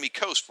from the enemy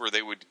coast where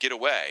they would get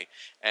away,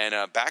 and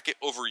back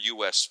over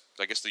U.S.,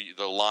 I guess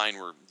the line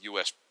where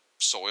U.S.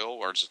 soil,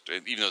 or just,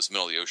 even though it's the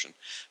middle of the ocean,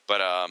 but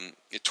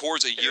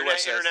towards a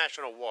USS...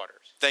 International waters.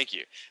 Thank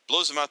you.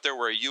 Blows them out there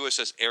where a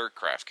USS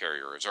aircraft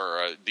carrier is,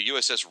 or the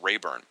USS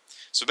Rayburn.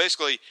 So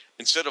basically,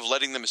 instead of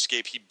letting them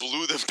escape, he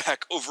blew them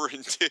back over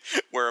into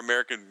where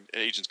American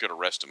agents could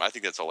arrest him. I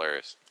think that's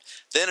hilarious.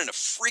 Then in a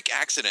freak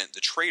accident, the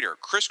traitor,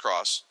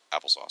 Crisscross,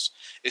 applesauce,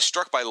 is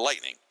struck by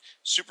lightning.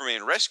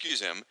 Superman rescues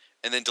him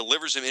and then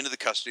delivers him into the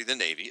custody of the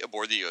Navy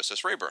aboard the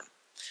USS Rayburn.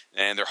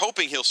 And they're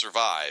hoping he'll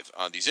survive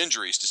these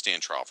injuries to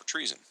stand trial for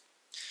treason.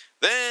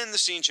 Then the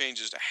scene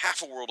changes to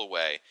half a world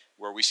away,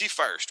 where we see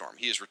Firestorm.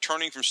 He is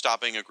returning from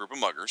stopping a group of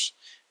muggers,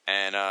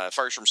 and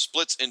Firestorm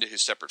splits into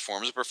his separate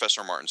forms of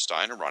Professor Martin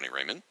Stein and Ronnie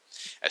Raymond.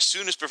 As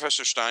soon as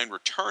Professor Stein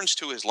returns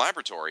to his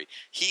laboratory,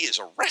 he is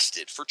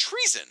arrested for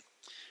treason.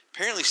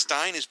 Apparently,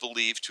 Stein is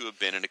believed to have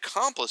been an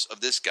accomplice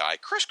of this guy,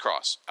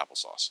 Crisscross,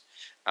 applesauce,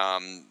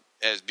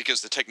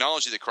 because the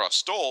technology that Cross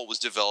stole was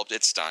developed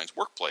at Stein's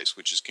workplace,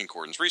 which is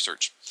Concordance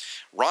Research.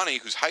 Ronnie,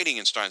 who's hiding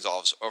in Stein's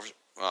office,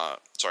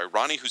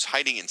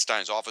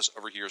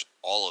 overhears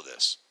all of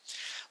this.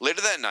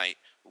 Later that night,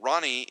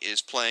 Ronnie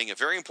is playing a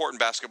very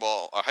important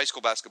high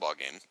school basketball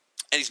game,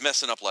 and he's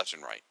messing up left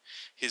and right.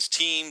 His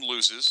team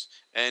loses,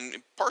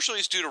 and partially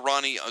it's due to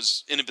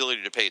Ronnie's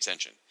inability to pay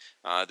attention.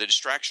 The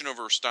distraction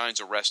over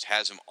Stein's arrest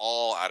has him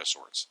all out of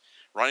sorts.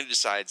 Ronnie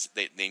decides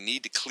they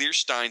need to clear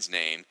Stein's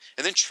name,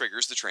 and then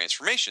triggers the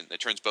transformation that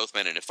turns both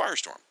men into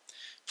Firestorm.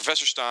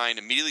 Professor Stein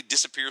immediately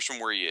disappears from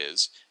where he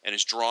is and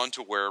is drawn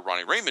to where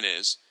Ronnie Raymond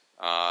is,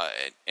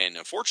 and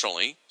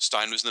unfortunately,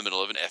 Stein was in the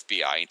middle of an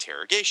FBI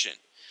interrogation.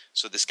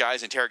 So this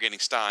guy's interrogating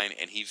Stein,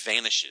 and he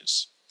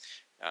vanishes.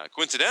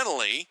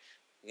 Coincidentally,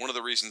 one of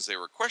the reasons they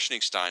were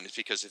questioning Stein is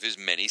because of his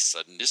many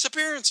sudden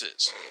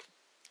disappearances.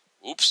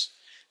 Oops.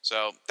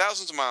 So,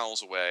 thousands of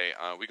miles away,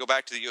 we go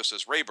back to the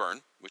USS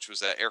Rayburn, which was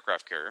that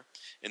aircraft carrier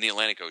in the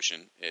Atlantic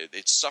Ocean.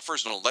 It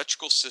suffers an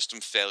electrical system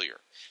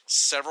failure.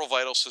 Several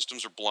vital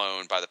systems are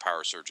blown by the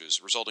power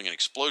surges, resulting in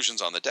explosions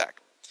on the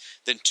deck.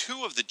 Then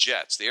two of the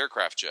jets, the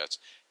aircraft jets,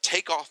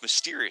 take off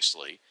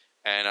mysteriously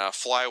and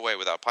fly away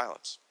without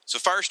pilots. So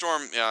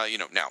Firestorm,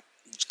 now,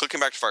 clicking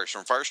back to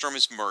Firestorm, Firestorm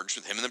is merged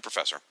with him and the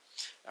Professor,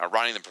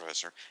 Ronnie and the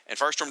Professor, and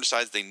Firestorm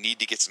decides they need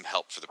to get some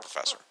help for the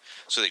Professor.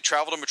 So they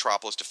travel to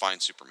Metropolis to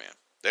find Superman.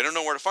 They don't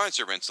know where to find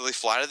Superman, so they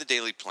fly to the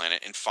Daily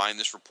Planet and find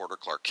this reporter,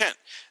 Clark Kent.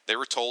 They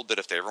were told that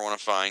if they ever want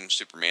to find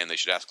Superman, they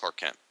should ask Clark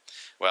Kent.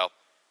 Well,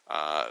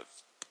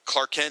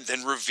 Clark Kent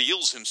then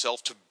reveals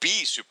himself to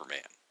be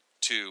Superman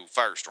to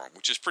Firestorm,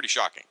 which is pretty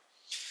shocking,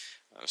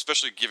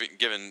 especially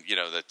given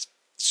that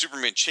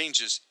Superman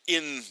changes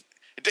in.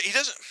 He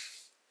doesn't.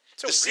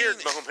 It's a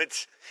weird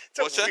moment.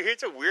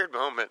 It's a weird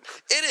moment.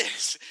 It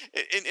is,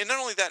 and not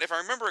only that. If I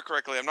remember it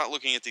correctly, I'm not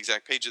looking at the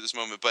exact page at this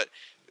moment, but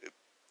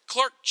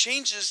Clark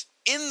changes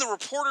in the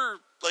reporter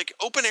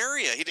open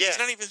area. He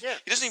doesn't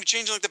even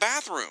change in the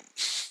bathroom.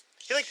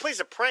 He plays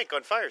a prank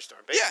on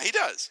Firestorm. Basically. Yeah, he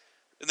does.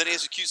 And then he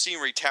has a cute scene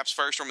where he taps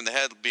Firestorm in the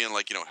head, being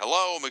like,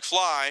 hello,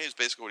 McFly, is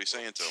basically what he's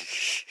saying to him.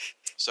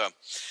 So,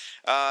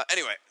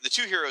 Anyway, the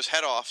two heroes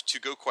head off to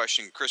go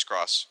question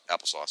Crisscross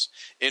Applesauce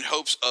in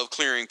hopes of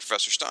clearing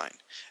Professor Stein.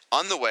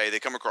 On the way, they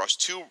come across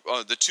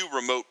the two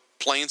remote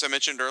planes I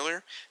mentioned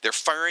earlier. They're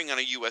firing on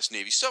a U.S.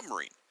 Navy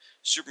submarine.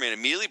 Superman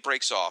immediately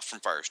breaks off from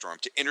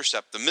Firestorm to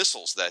intercept the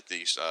missiles that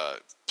these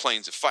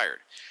planes have fired.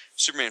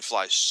 Superman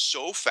flies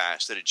so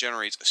fast that it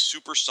generates a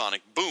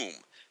supersonic boom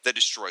that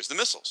destroys the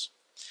missiles.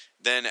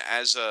 Then,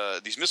 as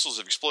these missiles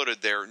have exploded,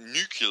 they're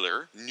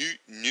nuclear,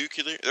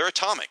 they're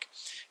atomic.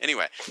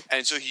 Anyway,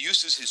 and so he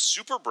uses his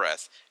super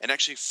breath and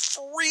actually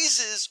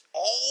freezes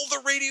all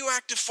the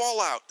radioactive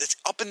fallout that's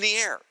up in the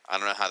air. I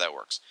don't know how that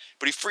works,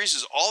 but he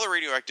freezes all the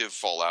radioactive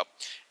fallout,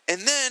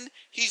 and then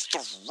he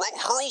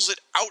hurls it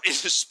out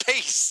into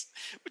space,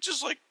 which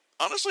is like,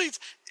 honestly,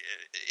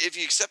 if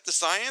you accept the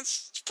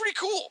science, it's pretty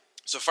cool.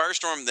 So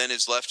Firestorm then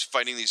is left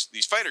fighting these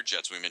fighter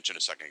jets we mentioned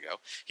a second ago.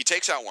 He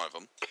takes out one of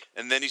them,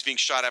 and then he's being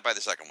shot at by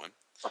the second one.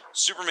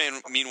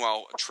 Superman,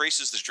 meanwhile,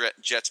 traces the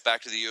jets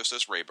back to the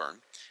USS Rayburn,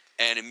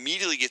 and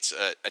immediately gets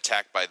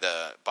attacked by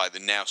the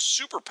now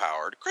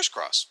superpowered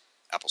Crisscross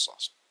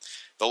Applesauce.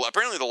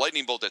 Apparently, the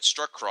lightning bolt that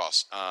struck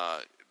Cross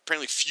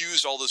apparently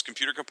fused all those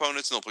computer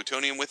components and the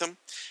plutonium with him,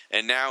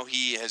 and now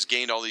he has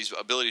gained all these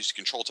abilities to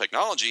control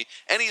technology,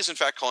 and he is in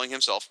fact calling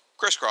himself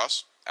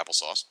Crisscross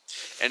Applesauce,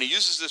 and he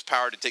uses this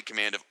power to take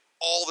command of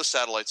all the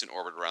satellites in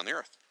orbit around the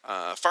Earth.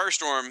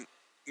 Firestorm,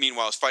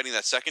 meanwhile, is fighting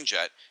that second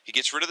jet. He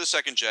gets rid of the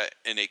second jet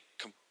in a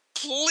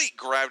complete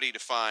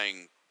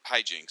gravity-defying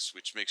hijinks,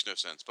 which makes no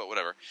sense, but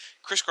whatever.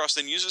 Crisscross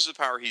then uses the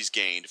power he's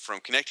gained from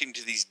connecting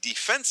to these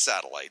defense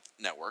satellite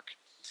network.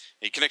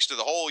 He connects to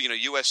the whole,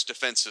 U.S.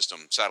 defense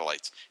system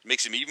satellites. It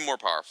makes him even more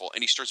powerful,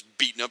 and he starts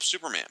beating up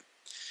Superman.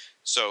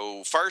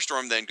 So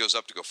Firestorm then goes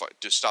up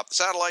to stop the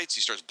satellites.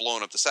 He starts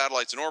blowing up the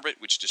satellites in orbit,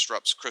 which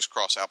disrupts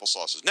Crisscross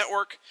Applesauce's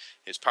network.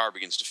 His power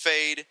begins to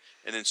fade,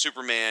 and then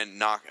Superman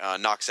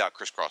knocks out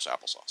Crisscross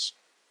Applesauce.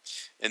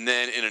 And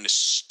then in an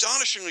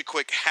astonishingly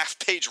quick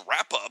half-page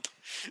wrap-up,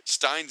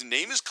 Stein's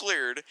name is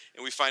cleared,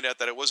 and we find out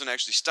that it wasn't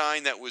actually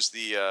Stein that was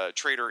the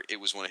traitor, it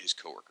was one of his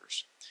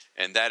coworkers.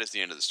 And that is the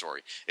end of the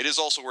story. It is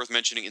also worth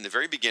mentioning in the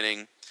very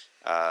beginning,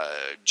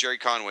 Jerry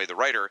Conway, the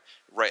writer,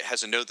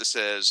 has a note that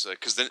says,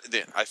 because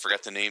I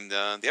forgot to name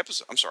the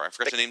episode. I'm sorry, I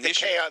forgot to name the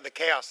issue. The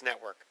Chaos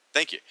Network.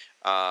 Thank you.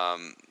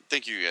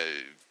 Thank you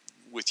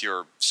with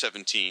your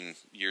 17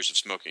 years of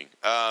smoking.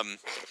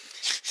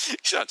 You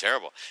sound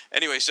terrible.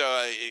 Anyway,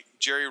 so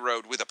Jerry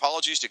wrote, with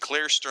apologies to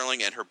Claire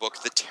Sterling and her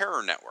book, The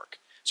Terror Network.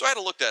 So I had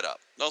to look that up.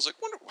 And I was like,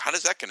 how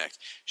does that connect?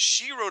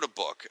 She wrote a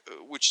book,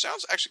 which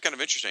sounds actually kind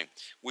of interesting,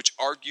 which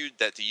argued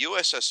that the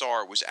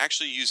USSR was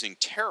actually using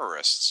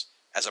terrorists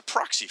as a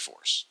proxy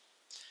force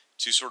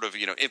to sort of,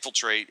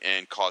 infiltrate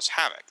and cause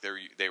havoc.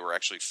 They were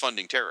actually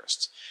funding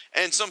terrorists.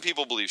 And some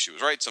people believe she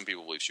was right, some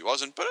people believe she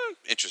wasn't, but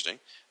interesting.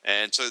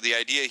 And so the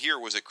idea here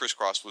was that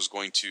Crisscross was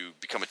going to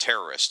become a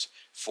terrorist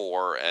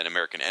for an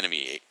American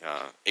enemy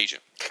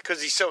agent.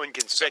 Because he's so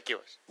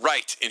inconspicuous.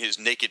 Right, in his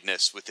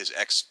nakedness with his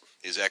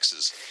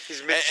exes.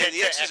 His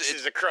magenta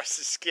X's across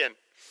his skin.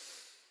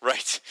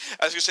 Right.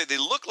 I was going to say, they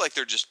look like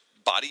they're just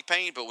body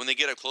paint, but when they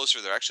get up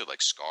closer, they're actually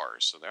like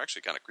scars. So they're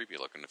actually kind of creepy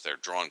looking if they're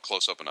drawn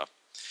close up enough.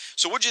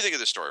 So what do you think of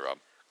this story, Rob?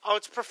 Oh,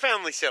 it's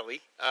profoundly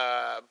silly,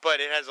 but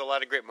it has a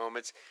lot of great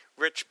moments.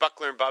 Rich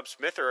Buckler and Bob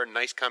Smith are a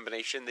nice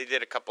combination. They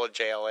did a couple of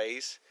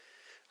JLAs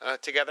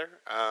together.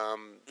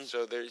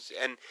 So there's,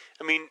 and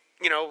I mean,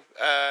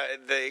 I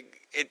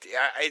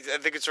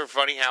think it's sort of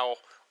funny how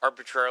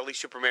arbitrarily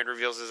Superman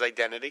reveals his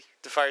identity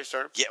to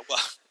Firestorm. Yeah, well,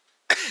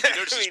 you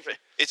notice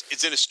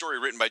it's in a story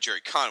written by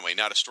Jerry Conway,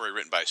 not a story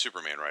written by a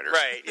Superman writer.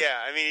 Right, yeah.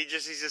 I mean,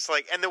 he's just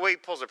like, and the way he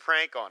pulls a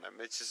prank on him,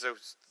 it's just so,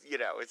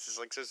 it's just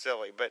like so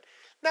silly. But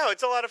no,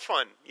 it's a lot of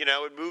fun.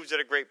 It moves at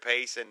a great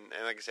pace, and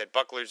like I said,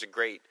 Buckler's a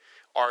great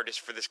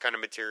artist for this kind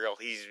of material.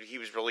 He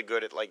was really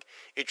good at like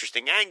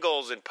interesting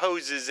angles and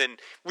poses, and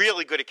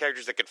really good at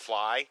characters that could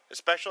fly,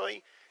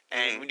 especially.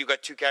 And when you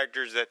got two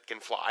characters that can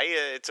fly,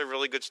 it's a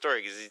really good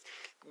story. Because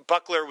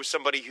Buckler was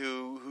somebody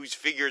whose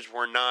figures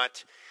were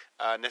not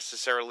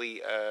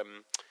necessarily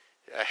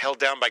held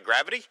down by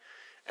gravity.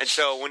 And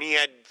so when he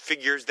had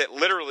figures that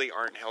literally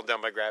aren't held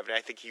down by gravity, I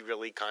think he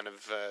really kind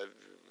of,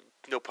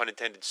 no pun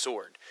intended,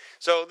 soared.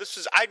 So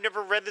I'd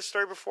never read this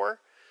story before,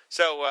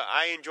 so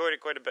I enjoyed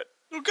it quite a bit.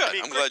 Oh, good.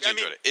 I'm glad you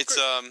enjoyed it. It's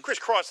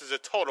Crisscross is a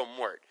total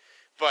mort.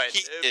 But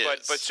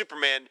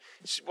Superman,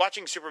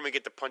 watching Superman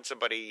get to punch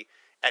somebody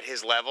at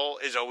his level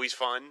is always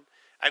fun.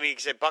 I mean,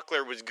 except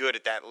Buckler was good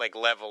at that like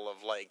level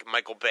of like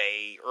Michael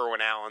Bay,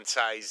 Irwin Allen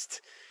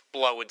sized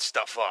blowing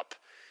stuff up.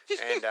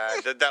 And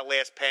that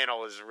last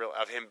panel is real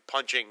of him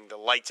punching the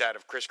lights out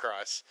of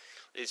Crisscross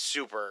is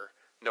super,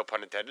 no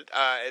pun intended.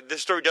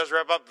 This story does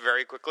wrap up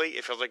very quickly.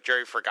 It feels like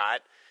Jerry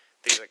forgot.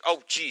 He's like,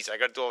 oh, geez, I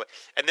got to do all that.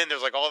 And then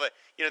there's like all the,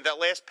 that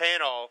last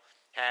panel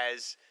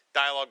has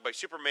dialogue by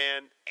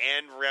Superman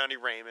and Ronnie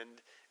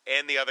Raymond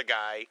and the other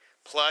guy,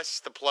 plus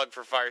the plug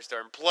for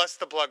Firestorm, plus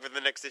the plug for the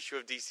next issue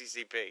of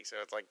DCCP. So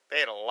it's like they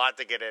had a lot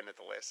to get in at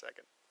the last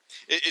second.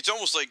 It's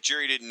almost like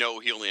Jerry didn't know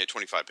he only had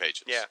 25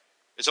 pages. Yeah.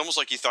 It's almost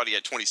like he thought he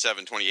had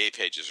 27, 28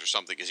 pages or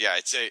something. Because, yeah,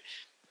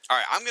 All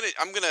right,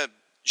 I'm gonna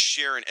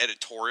share an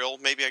editorial,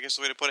 maybe I guess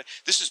the way to put it.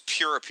 This is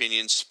pure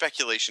opinion,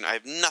 speculation. I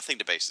have nothing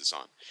to base this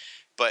on.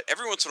 But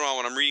every once in a while,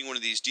 when I'm reading one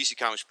of these DC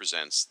Comics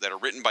Presents that are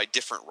written by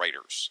different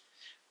writers,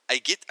 I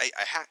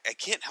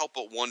can't help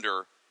but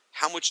wonder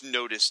how much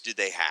notice did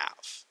they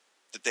have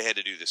that they had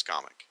to do this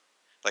comic?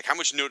 Like, how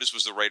much notice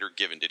was the writer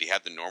given? Did he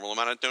have the normal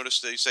amount of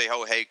notice? Did he say,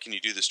 oh, hey, can you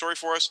do this story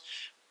for us?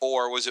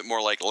 Or was it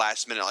more like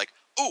last minute, like,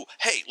 oh,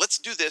 hey, let's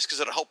do this because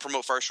it'll help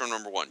promote Firestorm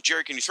 #1.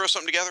 Jerry, can you throw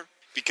something together?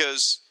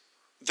 Because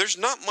there's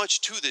not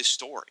much to this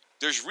story.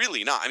 There's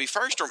really not. I mean,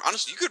 Firestorm,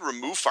 honestly, you could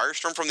remove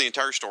Firestorm from the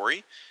entire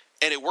story,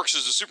 and it works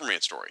as a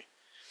Superman story.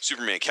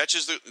 Superman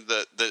catches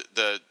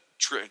the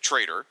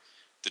traitor.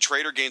 The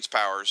traitor gains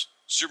powers.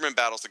 Superman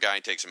battles the guy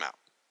and takes him out.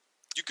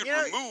 You could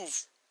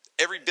remove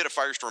every bit of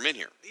Firestorm in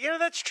here. Yeah,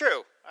 that's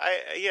true.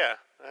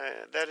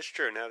 That is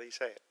true now that you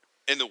say it.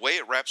 And the way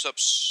it wraps up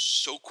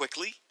so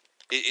quickly,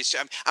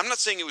 I'm not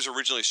saying it was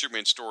originally a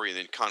Superman story and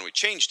then Conway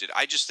changed it.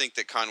 I just think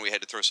that Conway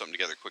had to throw something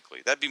together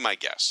quickly. That'd be my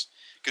guess.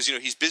 Because,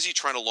 he's busy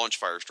trying to launch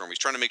Firestorm. He's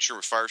trying to make sure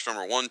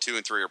Firestorm 1, 2,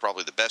 and 3 are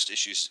probably the best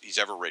issues he's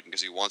ever written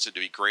because he wants it to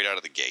be great out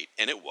of the gate.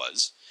 And it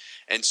was.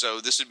 And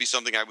so this would be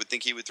something I would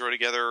think he would throw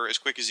together as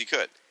quick as he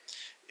could.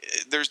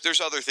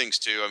 There's other things,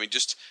 too. I mean,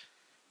 just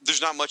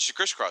there's not much to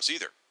crisscross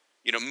either.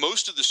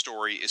 Most of the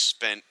story is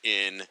spent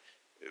in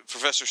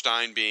Professor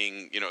Stein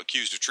being,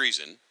 accused of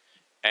treason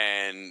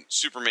and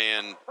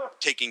Superman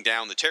taking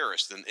down the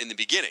terrorists in the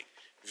beginning.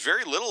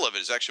 Very little of it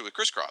is actually with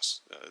Crisscross.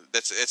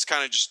 It's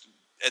kind of just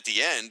at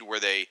the end where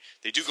they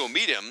do go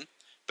meet him,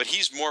 but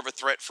he's more of a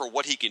threat for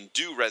what he can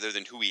do rather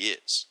than who he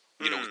is.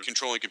 With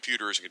controlling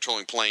computers and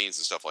controlling planes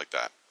and stuff like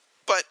that.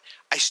 But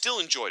I still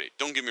enjoyed it.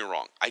 Don't get me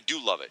wrong. I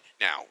do love it.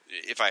 Now,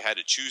 if I had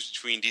to choose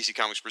between DC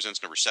Comics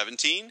Presents number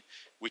 17,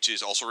 which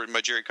is also written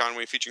by Jerry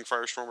Conway featuring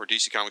Firestorm, or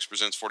DC Comics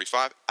Presents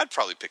 45, I'd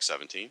probably pick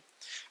 17.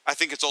 I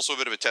think it's also a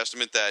bit of a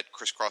testament that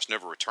Crisscross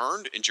never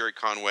returned, and Jerry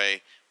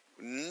Conway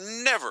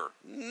never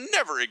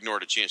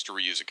ignored a chance to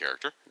reuse a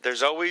character.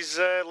 There's always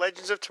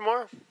Legends of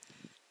Tomorrow.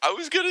 I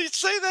was going to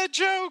say that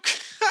joke.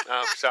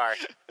 Oh, sorry.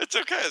 It's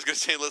okay. I was going to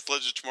say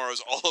Legends of Tomorrow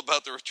is all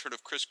about the return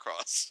of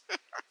Crisscross.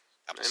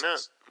 I know.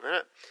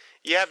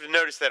 You have to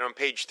notice that on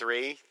page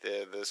 3,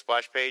 the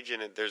splash page,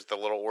 and there's the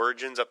little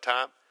origins up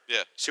top.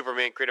 Yeah.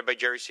 Superman created by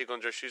Jerry Siegel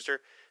and Joe Shuster.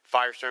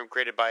 Firestorm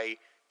created by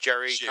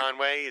Jerry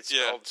Conway. It's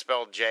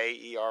spelled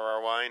Jerry,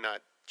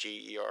 not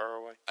Gerry.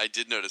 I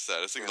did notice that.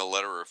 I was thinking the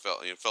letterer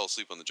fell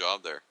asleep on the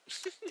job there.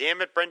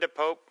 Damn it, Brenda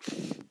Pope.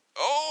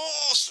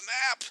 Oh,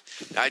 snap.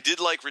 I did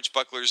like Rich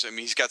Buckler's. I mean,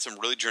 he's got some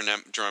really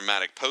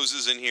dramatic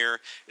poses in here.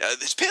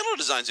 His panel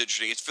design is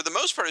interesting. For the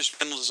most part, his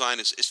panel design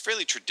is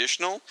fairly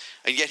traditional,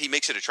 and yet he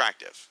makes it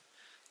attractive.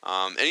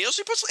 And he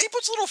also puts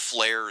little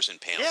flares in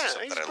panels.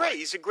 Yeah, he's great. Like.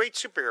 He's a great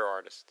superhero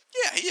artist.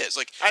 Yeah, he is.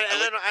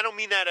 I don't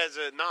mean that as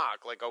a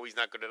knock, like, oh, he's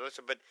not good at this,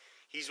 but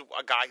he's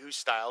a guy whose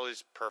style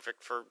is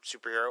perfect for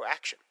superhero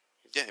action.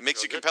 Yeah, it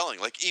makes it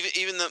compelling. Like,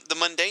 even the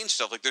mundane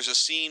stuff. Like, there's a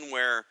scene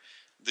where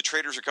the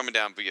traders are coming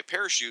down via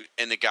parachute,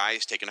 and the guy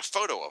is taking a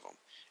photo of them.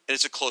 And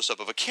it's a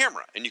close-up of a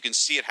camera, and you can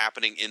see it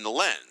happening in the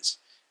lens.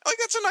 Like,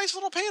 that's a nice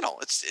little panel.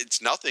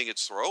 It's nothing.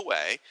 It's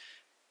throwaway.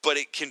 But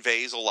it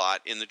conveys a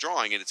lot in the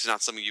drawing, and it's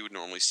not something you would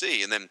normally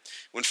see. And then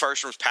when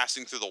Firestorm's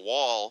passing through the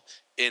wall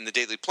in the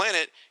Daily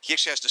Planet, he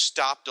actually has to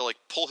stop to, like,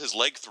 pull his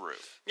leg through.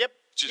 Yep.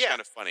 Which is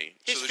kind of funny.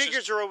 His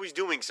figures are always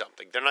doing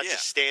something. They're not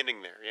just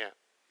standing there,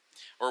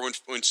 Or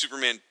when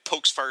Superman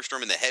pokes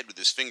Firestorm in the head with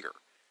his finger.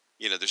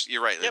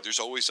 You're right. Yep. There's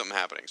always something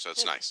happening, so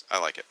it's nice. I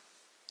like it.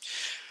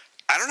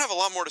 I don't have a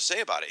lot more to say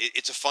about it.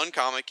 It's a fun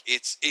comic.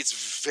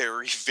 It's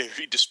very,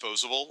 very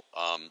disposable.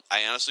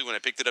 I honestly, when I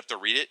picked it up to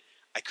read it,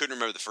 I couldn't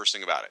remember the first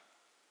thing about it.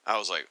 I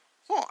was like,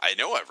 I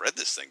know I've read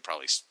this thing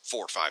probably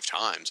 4 or 5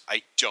 times.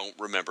 I don't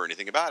remember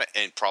anything about it.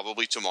 And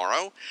probably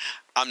tomorrow,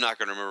 I'm not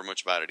going to remember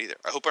much about it either.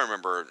 I hope I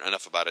remember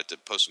enough about it to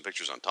post some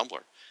pictures on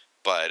Tumblr.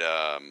 But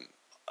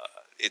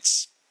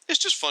it's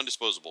just fun,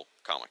 disposable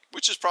comic,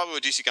 which is probably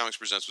what DC Comics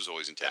Presents was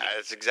always intended. Yeah,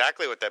 that's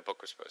exactly what that book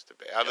was supposed to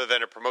be. Other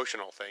than a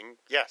promotional thing,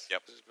 yes.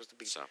 Yep. It was supposed to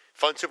be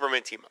fun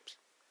Superman team-ups.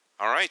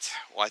 All right.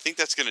 Well, I think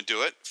that's going to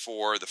do it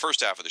for the first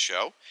half of the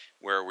show,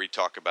 where we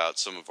talk about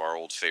some of our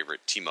old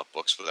favorite team-up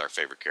books with our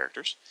favorite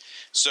characters.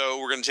 So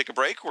we're going to take a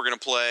break. We're going to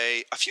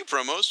play a few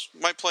promos.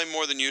 Might play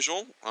more than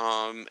usual.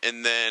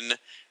 And then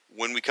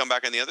when we come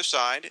back on the other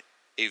side,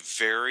 a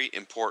very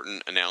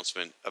important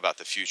announcement about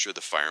the future of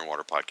the Fire and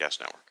Water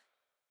Podcast Network.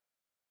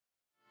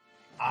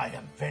 I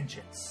am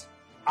vengeance.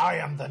 I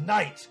am the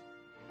night.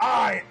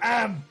 I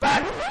am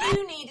Batman.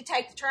 You need to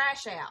take the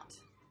trash out.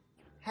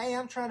 Hey,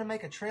 I'm trying to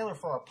make a trailer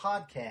for our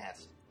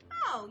podcast.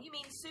 Oh, you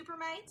mean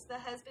Supermates, the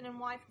husband and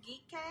wife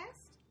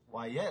Geekcast?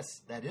 Why,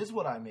 yes, that is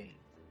what I mean.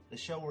 The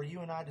show where you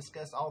and I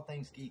discuss all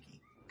things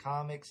geeky.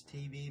 Comics,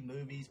 TV,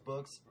 movies,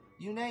 books,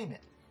 you name it.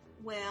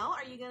 Well,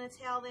 are you going to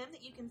tell them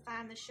that you can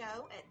find the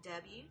show at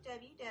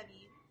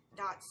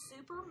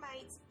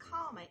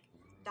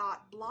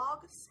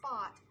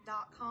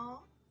www.supermatescomic.blogspot.com?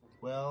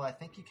 Well, I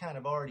think you kind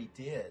of already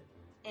did.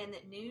 And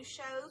that new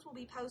shows will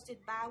be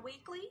posted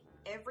bi-weekly,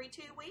 every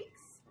 2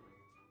 weeks?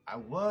 I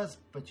was,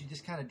 but you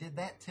just kind of did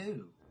that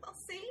too. Well,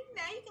 see,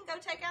 now you can go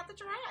take out the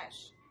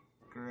trash.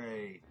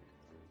 Great.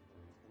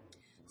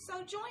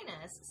 So join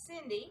us,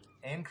 Cindy,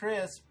 And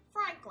Chris.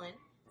 Franklin,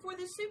 for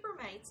the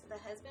Supermates, the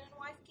husband and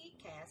wife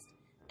Geekcast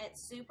at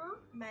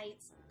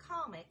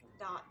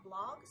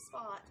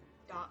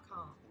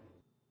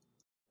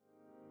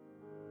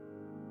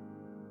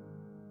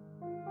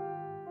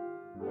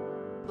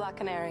supermatescomic.blogspot.com. Black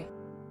Canary.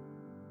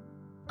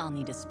 I'll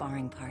need a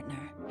sparring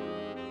partner.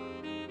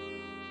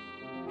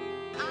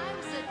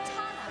 I'm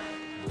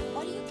Zatanna.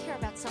 Why do you care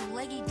about some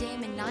leggy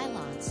dame in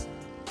nylons?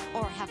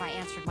 Or have I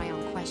answered my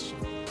own question?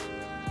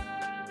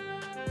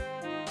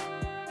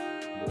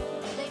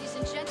 Ladies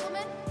and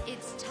gentlemen,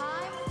 it's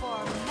time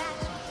for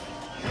matchmaking.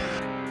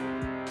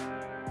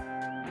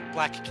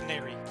 Black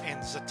Canary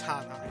and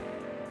Zatanna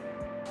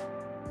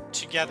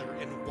together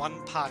in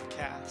one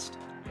podcast.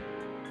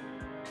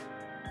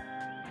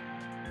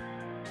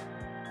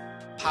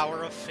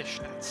 Power of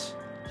Fishnets,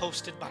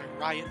 hosted by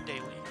Ryan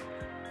Daly,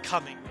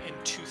 coming in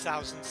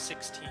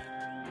 2016.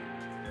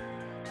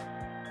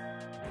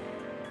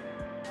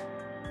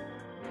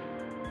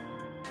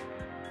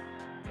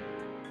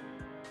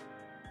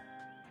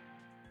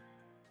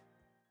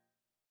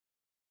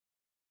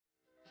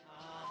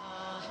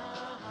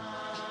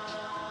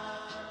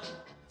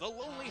 The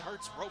Lonely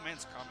Hearts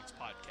Romance Comics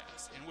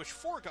Podcast, in which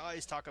four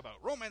guys talk about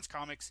romance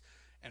comics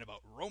and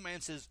about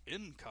romances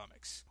in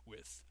comics,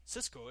 with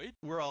Siskoid.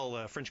 We're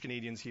all French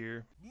Canadians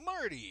here.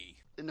 Marty.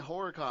 In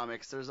horror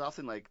comics, there's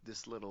often like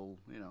this little,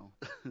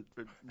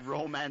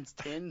 romance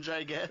tinge,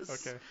 I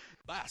guess. Okay.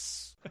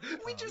 Bass.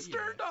 We just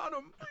turned on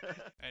him.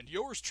 And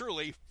yours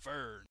truly,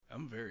 Fern.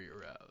 I'm very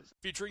aroused.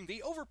 Featuring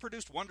the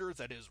overproduced wonder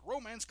that is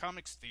romance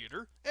comics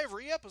theater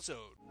every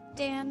episode.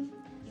 Dan,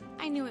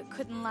 I knew it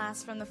couldn't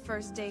last from the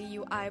first day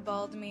you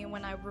eyeballed me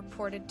when I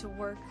reported to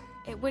work.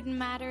 It wouldn't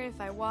matter if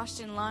I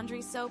washed in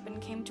laundry soap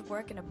and came to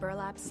work in a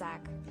burlap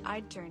sack.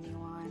 I'd turn you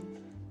on.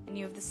 And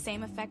you have the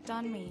same effect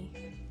on me.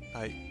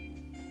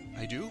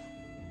 I do?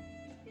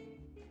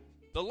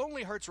 The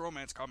Lonely Hearts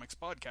Romance Comics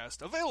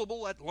Podcast,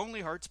 available at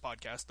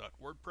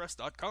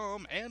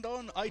lonelyheartspodcast.wordpress.com and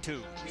on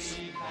iTunes.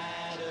 We've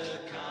had a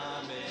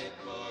comic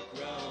book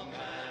romance.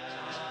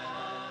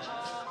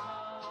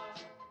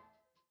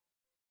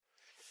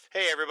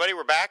 Hey everybody,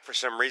 we're back. For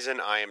some reason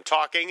I am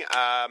talking.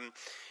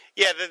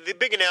 The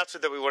big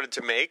announcement that we wanted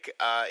to make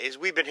is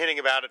we've been hinting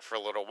about it for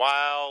a little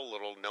while,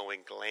 little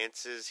knowing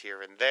glances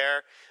here and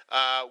there.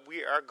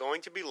 We are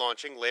going to be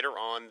launching later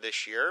on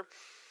this year,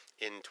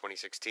 in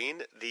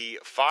 2016, the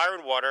Fire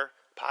and Water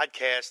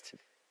Podcast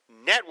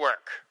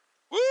Network.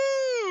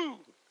 Woo!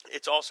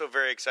 It's also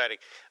very exciting.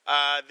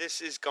 This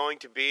is going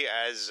to be,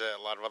 as a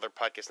lot of other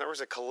podcast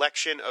networks, a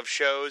collection of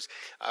shows.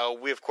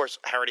 We, of course,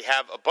 already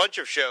have a bunch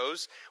of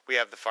shows. We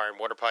have the Fire and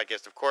Water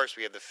Podcast, of course.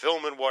 We have the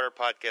Film and Water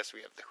Podcast.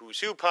 We have the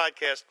Who's Who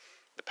Podcast,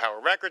 the Power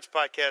Records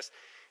Podcast,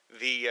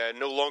 the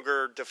no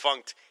longer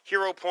defunct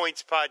Hero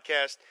Points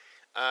Podcast.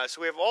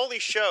 So we have all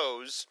these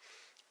shows,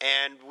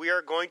 and we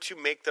are going to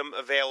make them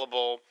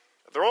available.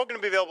 They're all going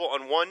to be available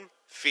on one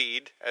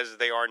feed, as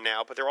they are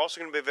now, but they're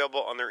also going to be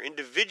available on their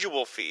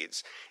individual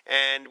feeds.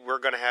 And we're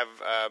going to have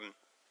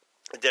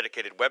a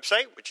dedicated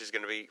website, which is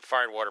going to be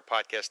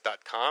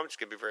fireandwaterpodcast.com, which is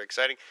going to be very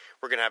exciting.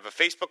 We're going to have a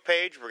Facebook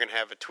page. We're going to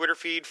have a Twitter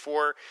feed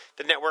for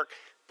the network.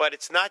 But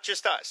it's not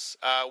just us.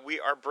 We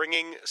are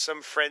bringing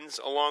some friends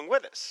along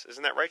with us.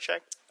 Isn't that right,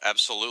 Shaq?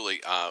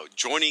 Absolutely.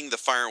 Joining the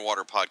Fire and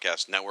Water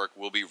Podcast Network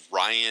will be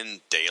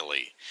Ryan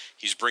Daly.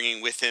 He's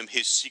bringing with him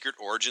his Secret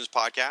Origins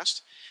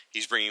podcast.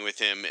 He's bringing with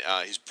him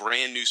his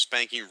brand new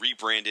spanking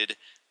rebranded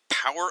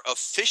Power of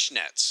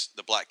Fishnets,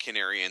 the Black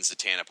Canary and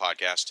Zatanna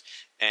podcast,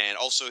 and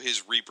also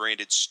his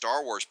rebranded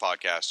Star Wars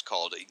podcast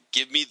called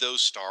Give Me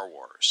Those Star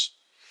Wars.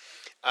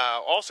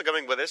 Also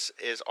coming with us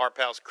is our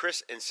pals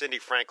Chris and Cindy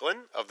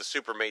Franklin of the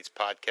Supermates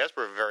podcast.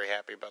 We're very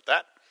happy about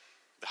that.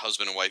 The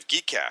Husband and Wife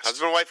Geekcast.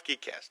 Husband and Wife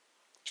Geekcast.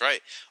 That's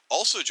right.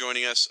 Also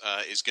joining us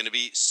is going to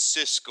be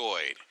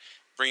Siskoid.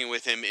 Bringing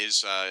with him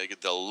is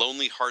the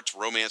Lonely Hearts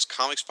Romance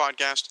Comics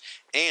podcast,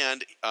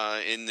 and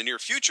in the near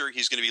future,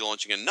 he's going to be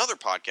launching another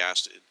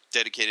podcast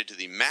dedicated to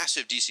the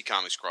massive DC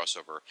Comics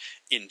crossover,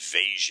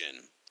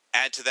 Invasion.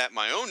 Add to that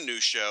my own new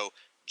show,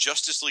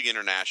 Justice League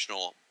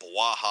International,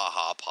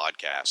 Bwahaha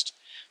podcast.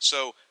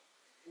 So,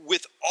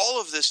 with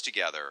all of this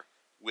together,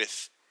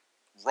 with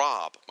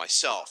Rob,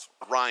 myself,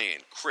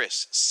 Ryan,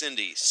 Chris,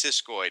 Cindy,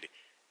 Siskoid,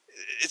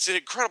 it's an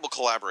incredible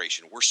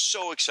collaboration. We're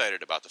so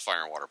excited about the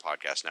Fire and Water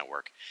Podcast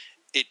Network.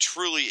 It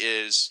truly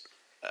is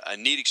a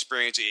neat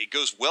experience. It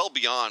goes well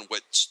beyond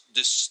what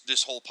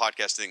this whole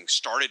podcast thing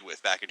started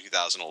with back in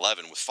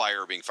 2011, with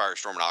fire being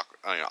Firestorm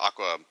and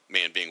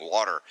Aquaman being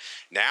water.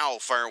 Now,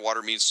 Fire and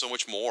Water means so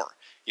much more.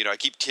 I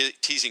keep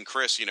teasing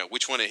Chris,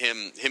 which one of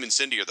him and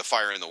Cindy are the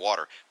fire and the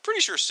water.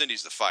 Pretty sure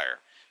Cindy's the fire,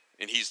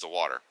 and he's the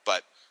water.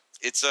 But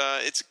it's a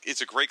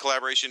great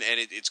collaboration, and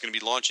it's going to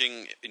be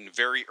launching in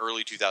very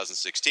early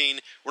 2016.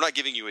 We're not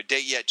giving you a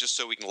date yet, just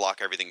so we can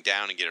lock everything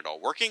down and get it all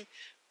working.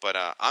 But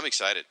I'm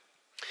excited.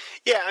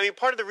 Yeah, I mean,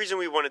 part of the reason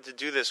we wanted to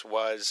do this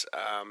was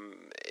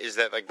is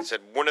that, like I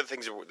said, one of the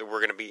things that we're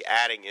going to be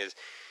adding is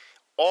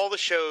all the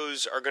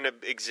shows are going to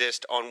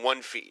exist on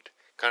one feed,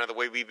 kind of the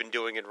way we've been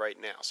doing it right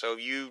now. So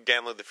you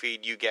download the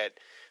feed, you get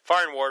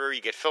Fire and Water,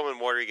 you get Film and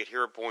Water, you get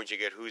Hero Points, you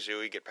get Who's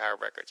Who, you get Power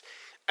Records.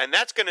 And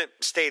that's going to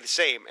stay the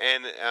same.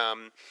 And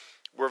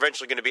we're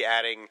eventually going to be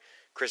adding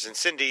Chris and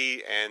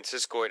Cindy and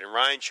Siskoid and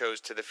Ryan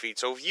shows to the feed.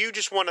 So if you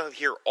just want to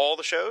hear all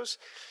the shows,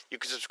 you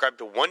can subscribe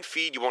to one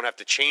feed. You won't have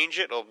to change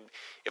it.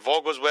 If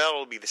all goes well,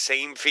 it'll be the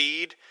same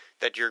feed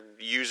that you're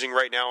using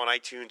right now on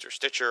iTunes or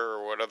Stitcher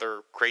or what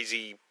other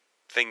crazy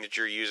thing that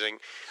you're using.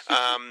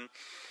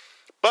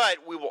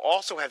 But we will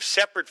also have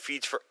separate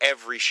feeds for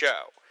every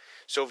show.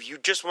 So if you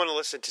just want to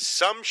listen to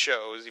some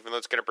shows, even though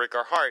it's going to break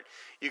our heart,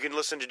 you can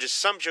listen to just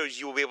some shows.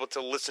 You will be able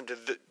to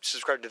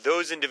subscribe to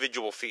those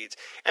individual feeds.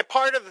 And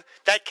part of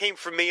that came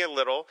from me a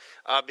little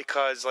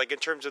because, like, in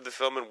terms of the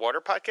Film and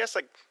Water podcast,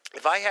 like,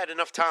 if I had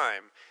enough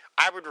time,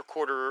 I would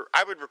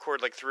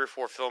record like 3 or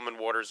 4 Film and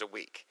Waters a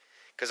week.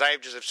 Because I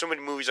have so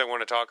many movies I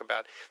want to talk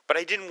about. But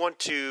I didn't want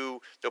to,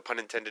 no pun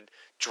intended,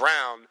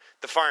 drown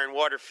the Fire and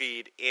Water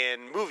feed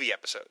in movie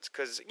episodes.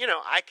 Because,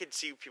 I could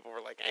see people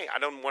were like, hey, I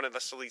don't want to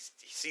necessarily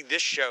see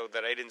this show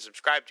that I didn't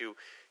subscribe to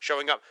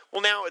showing up.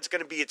 Well, now it's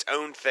going to be its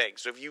own thing.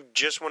 So if you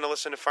just want to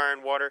listen to Fire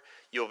and Water,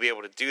 you'll be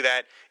able to do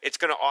that. It's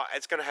going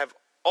to have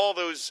all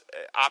those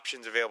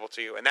options available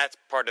to you. And that's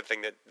part of the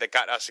thing that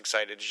got us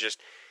excited. It's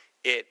just,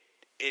 it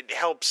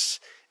helps...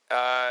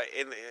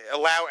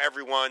 allow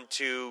everyone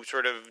to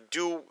sort of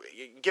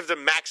give the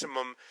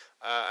maximum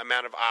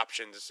amount of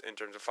options in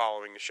terms of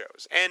following the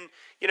shows. And,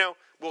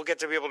 we'll get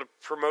to be able to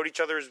promote each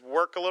other's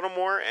work a little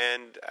more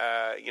and,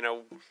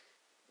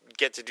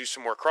 get to do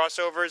some more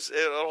crossovers.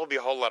 It'll be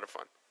a whole lot of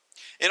fun.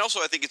 And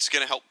also, I think it's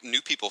going to help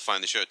new people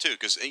find the show, too,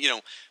 because,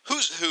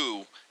 Who's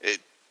Who...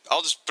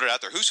 I'll just put it out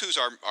there. Who's Who's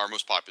our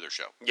most popular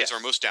show. Yes. It's our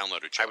most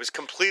downloaded show. I was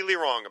completely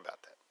wrong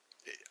about that.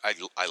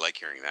 I like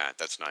hearing that.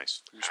 That's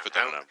nice. We should put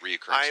that on a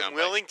reoccurring soundbite. I'm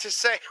willing to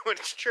say when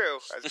it's true.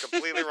 I was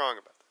completely wrong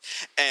about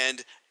that.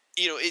 And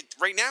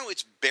right now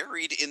it's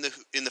buried in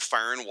the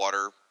Fire and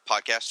Water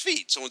podcast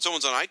feed. So when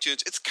someone's on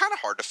iTunes, it's kind of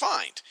hard to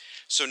find.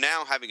 So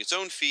now having its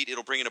own feed,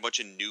 it'll bring in a bunch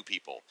of new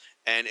people,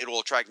 and it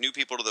will attract new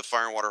people to the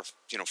Fire and Water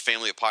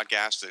family of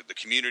podcasts, the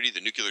community, the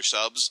nuclear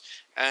subs,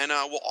 and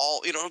we'll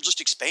all it'll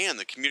just expand.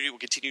 The community will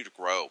continue to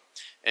grow.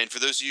 And for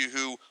those of you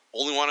who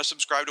only want to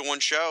subscribe to one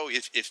show,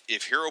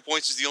 if Hero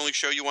Points is the only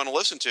show you want to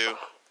listen to,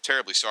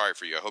 terribly sorry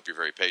for you. I hope you're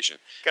very patient.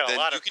 You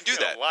can do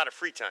that. A lot of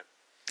free time.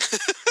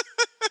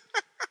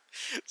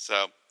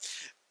 So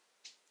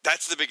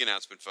that's the big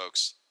announcement,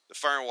 folks. The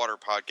Fire and Water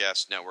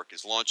Podcast Network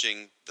is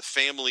launching. The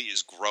family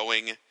is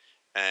growing,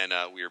 and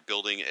we are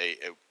building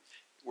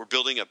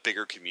a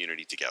bigger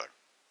community together.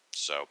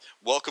 So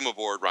welcome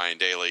aboard, Ryan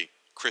Daly,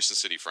 Chris and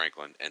Cindy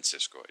Franklin, and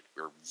Siskoid.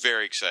 We're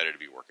very excited to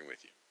be working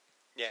with you.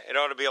 Yeah, it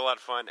ought to be a lot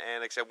of fun.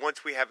 And like I said,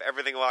 once we have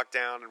everything locked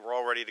down and we're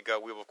all ready to go,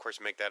 we will, of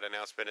course, make that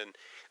announcement. And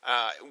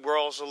we're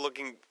also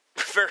looking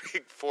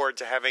very forward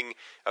to having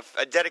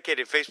a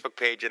dedicated Facebook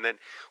page, and then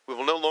we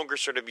will no longer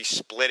sort of be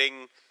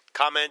splitting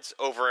comments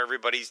over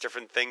everybody's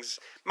different things.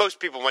 Most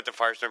people went to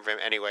Firestorm Fame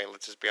anyway,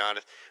 let's just be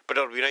honest. But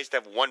it'll be nice to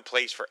have one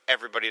place for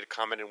everybody to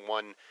comment in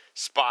one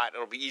spot.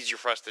 It'll be easier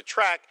for us to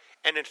track,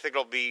 and I think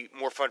it'll be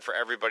more fun for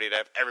everybody to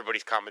have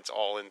everybody's comments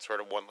all in sort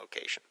of one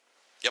location.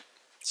 Yep.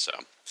 So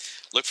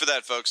look for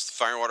that, folks. The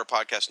Fire and Water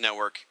Podcast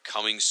Network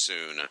coming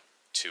soon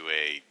to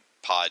a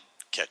pod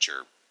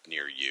catcher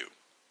near you.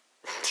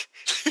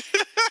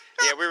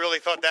 Yeah, we really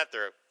thought that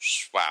through.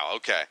 Wow,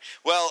 okay.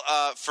 Well,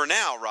 for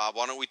now, Rob,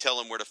 why don't we tell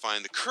them where to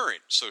find the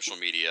current social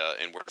media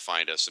and where to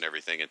find us and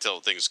everything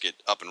until things get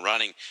up and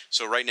running.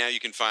 So right now you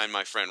can find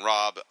my friend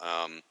Rob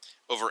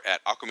over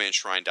at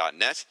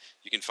AquamanShrine.net.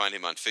 You can find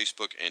him on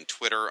Facebook and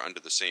Twitter under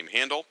the same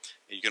handle.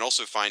 You can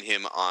also find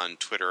him on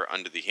Twitter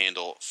under the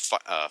handle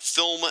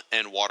Film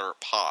and Water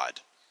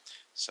Pod.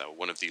 So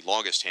one of the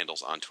longest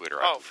handles on Twitter.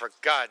 Oh, for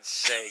God's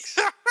sakes.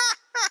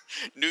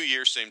 New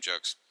Year, same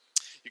jokes.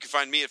 You can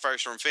find me at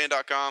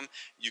FirestormFan.com.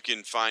 You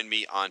can find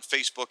me on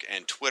Facebook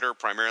and Twitter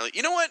primarily.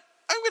 You know what?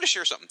 I'm going to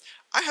share something.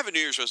 I have a New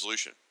Year's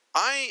resolution.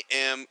 I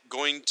am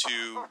going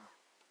to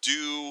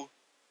do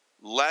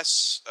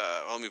less.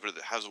 Let me put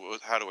it. How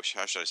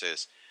should I say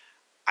this?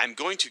 I'm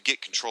going to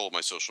get control of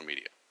my social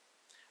media.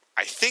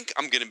 I think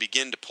I'm going to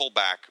begin to pull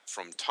back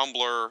from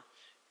Tumblr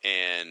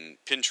and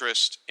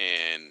Pinterest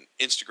and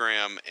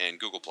Instagram and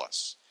Google+.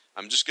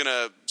 I'm just going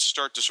to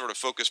start to sort of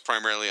focus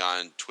primarily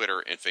on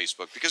Twitter and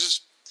Facebook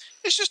because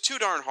it's just too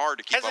darn hard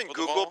to keep up with Hasn't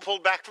Google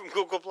pulled back from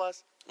Google+?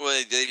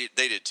 Well,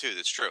 they did too.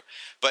 That's true.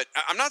 But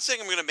I'm not saying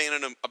I'm going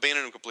to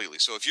abandon them completely.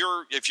 So if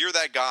you're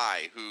that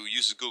guy who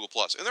uses Google+,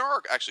 and there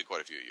are actually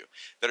quite a few of you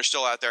that are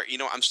still out there,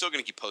 I'm still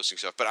going to keep posting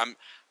stuff, but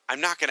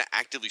I'm not going to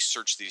actively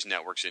search these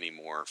networks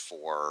anymore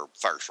for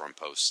Firestorm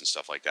posts and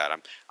stuff like that.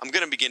 I'm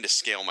going to begin to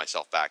scale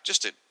myself back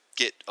just to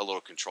get a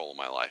little control of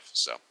my life.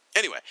 So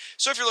anyway,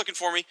 if you're looking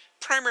for me,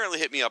 primarily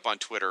hit me up on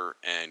Twitter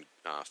and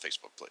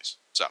Facebook, please.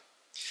 So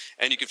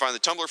And you can find the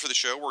Tumblr for the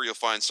show, where you'll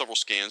find several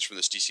scans from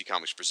this DC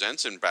Comics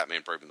Presents and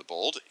Batman Brave and the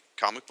Bold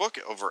comic book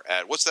over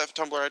at, what's that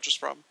Tumblr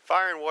address, Rob?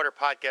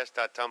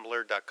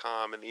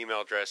 fireandwaterpodcast.tumblr.com, and the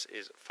email address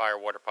is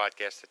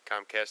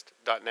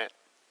firewaterpodcast@comcast.net.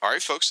 All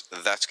right, folks,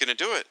 that's going to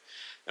do it.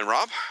 And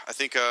Rob, I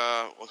think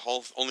the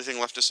only thing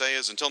left to say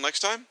is until next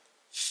time,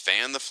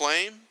 fan the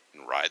flame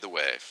and ride the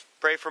wave.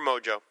 Pray for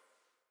Mojo.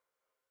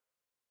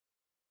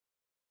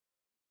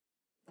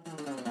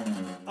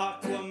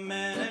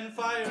 Aquaman and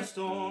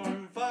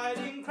Firestorm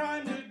fighting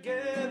crime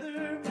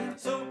together.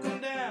 Soak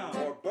 'em down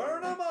or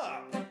burn 'em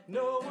up.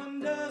 No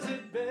one does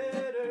it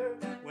better.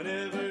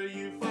 Whenever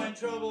you find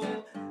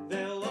trouble,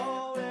 they'll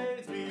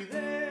always be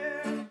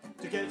there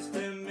to catch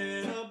them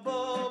in a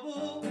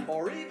bubble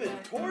or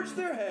even torch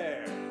their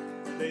hair.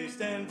 They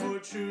stand for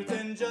truth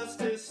and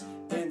justice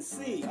in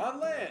sea, on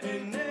land,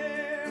 in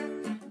air.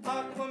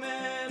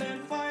 Aquaman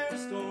and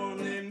Firestorm,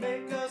 they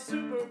make a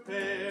super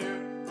pair.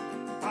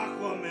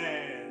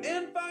 Aquaman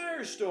and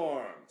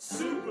Firestorm,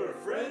 super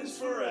friends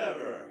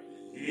forever.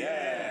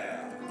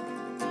 Yeah!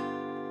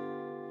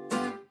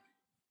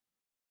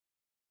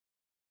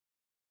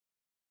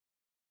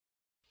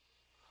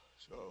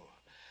 So,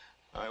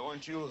 I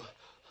want you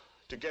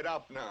to get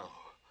up now.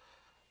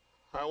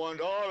 I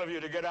want all of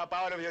you to get up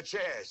out of your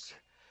chairs.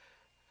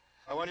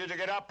 I want you to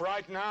get up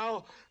right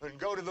now and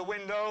go to the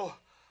window,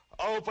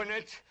 open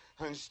it,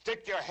 and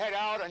stick your head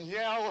out and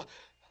yell,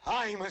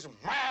 "I'm as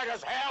mad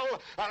as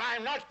hell, and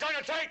I'm not going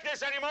to take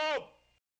this anymore!"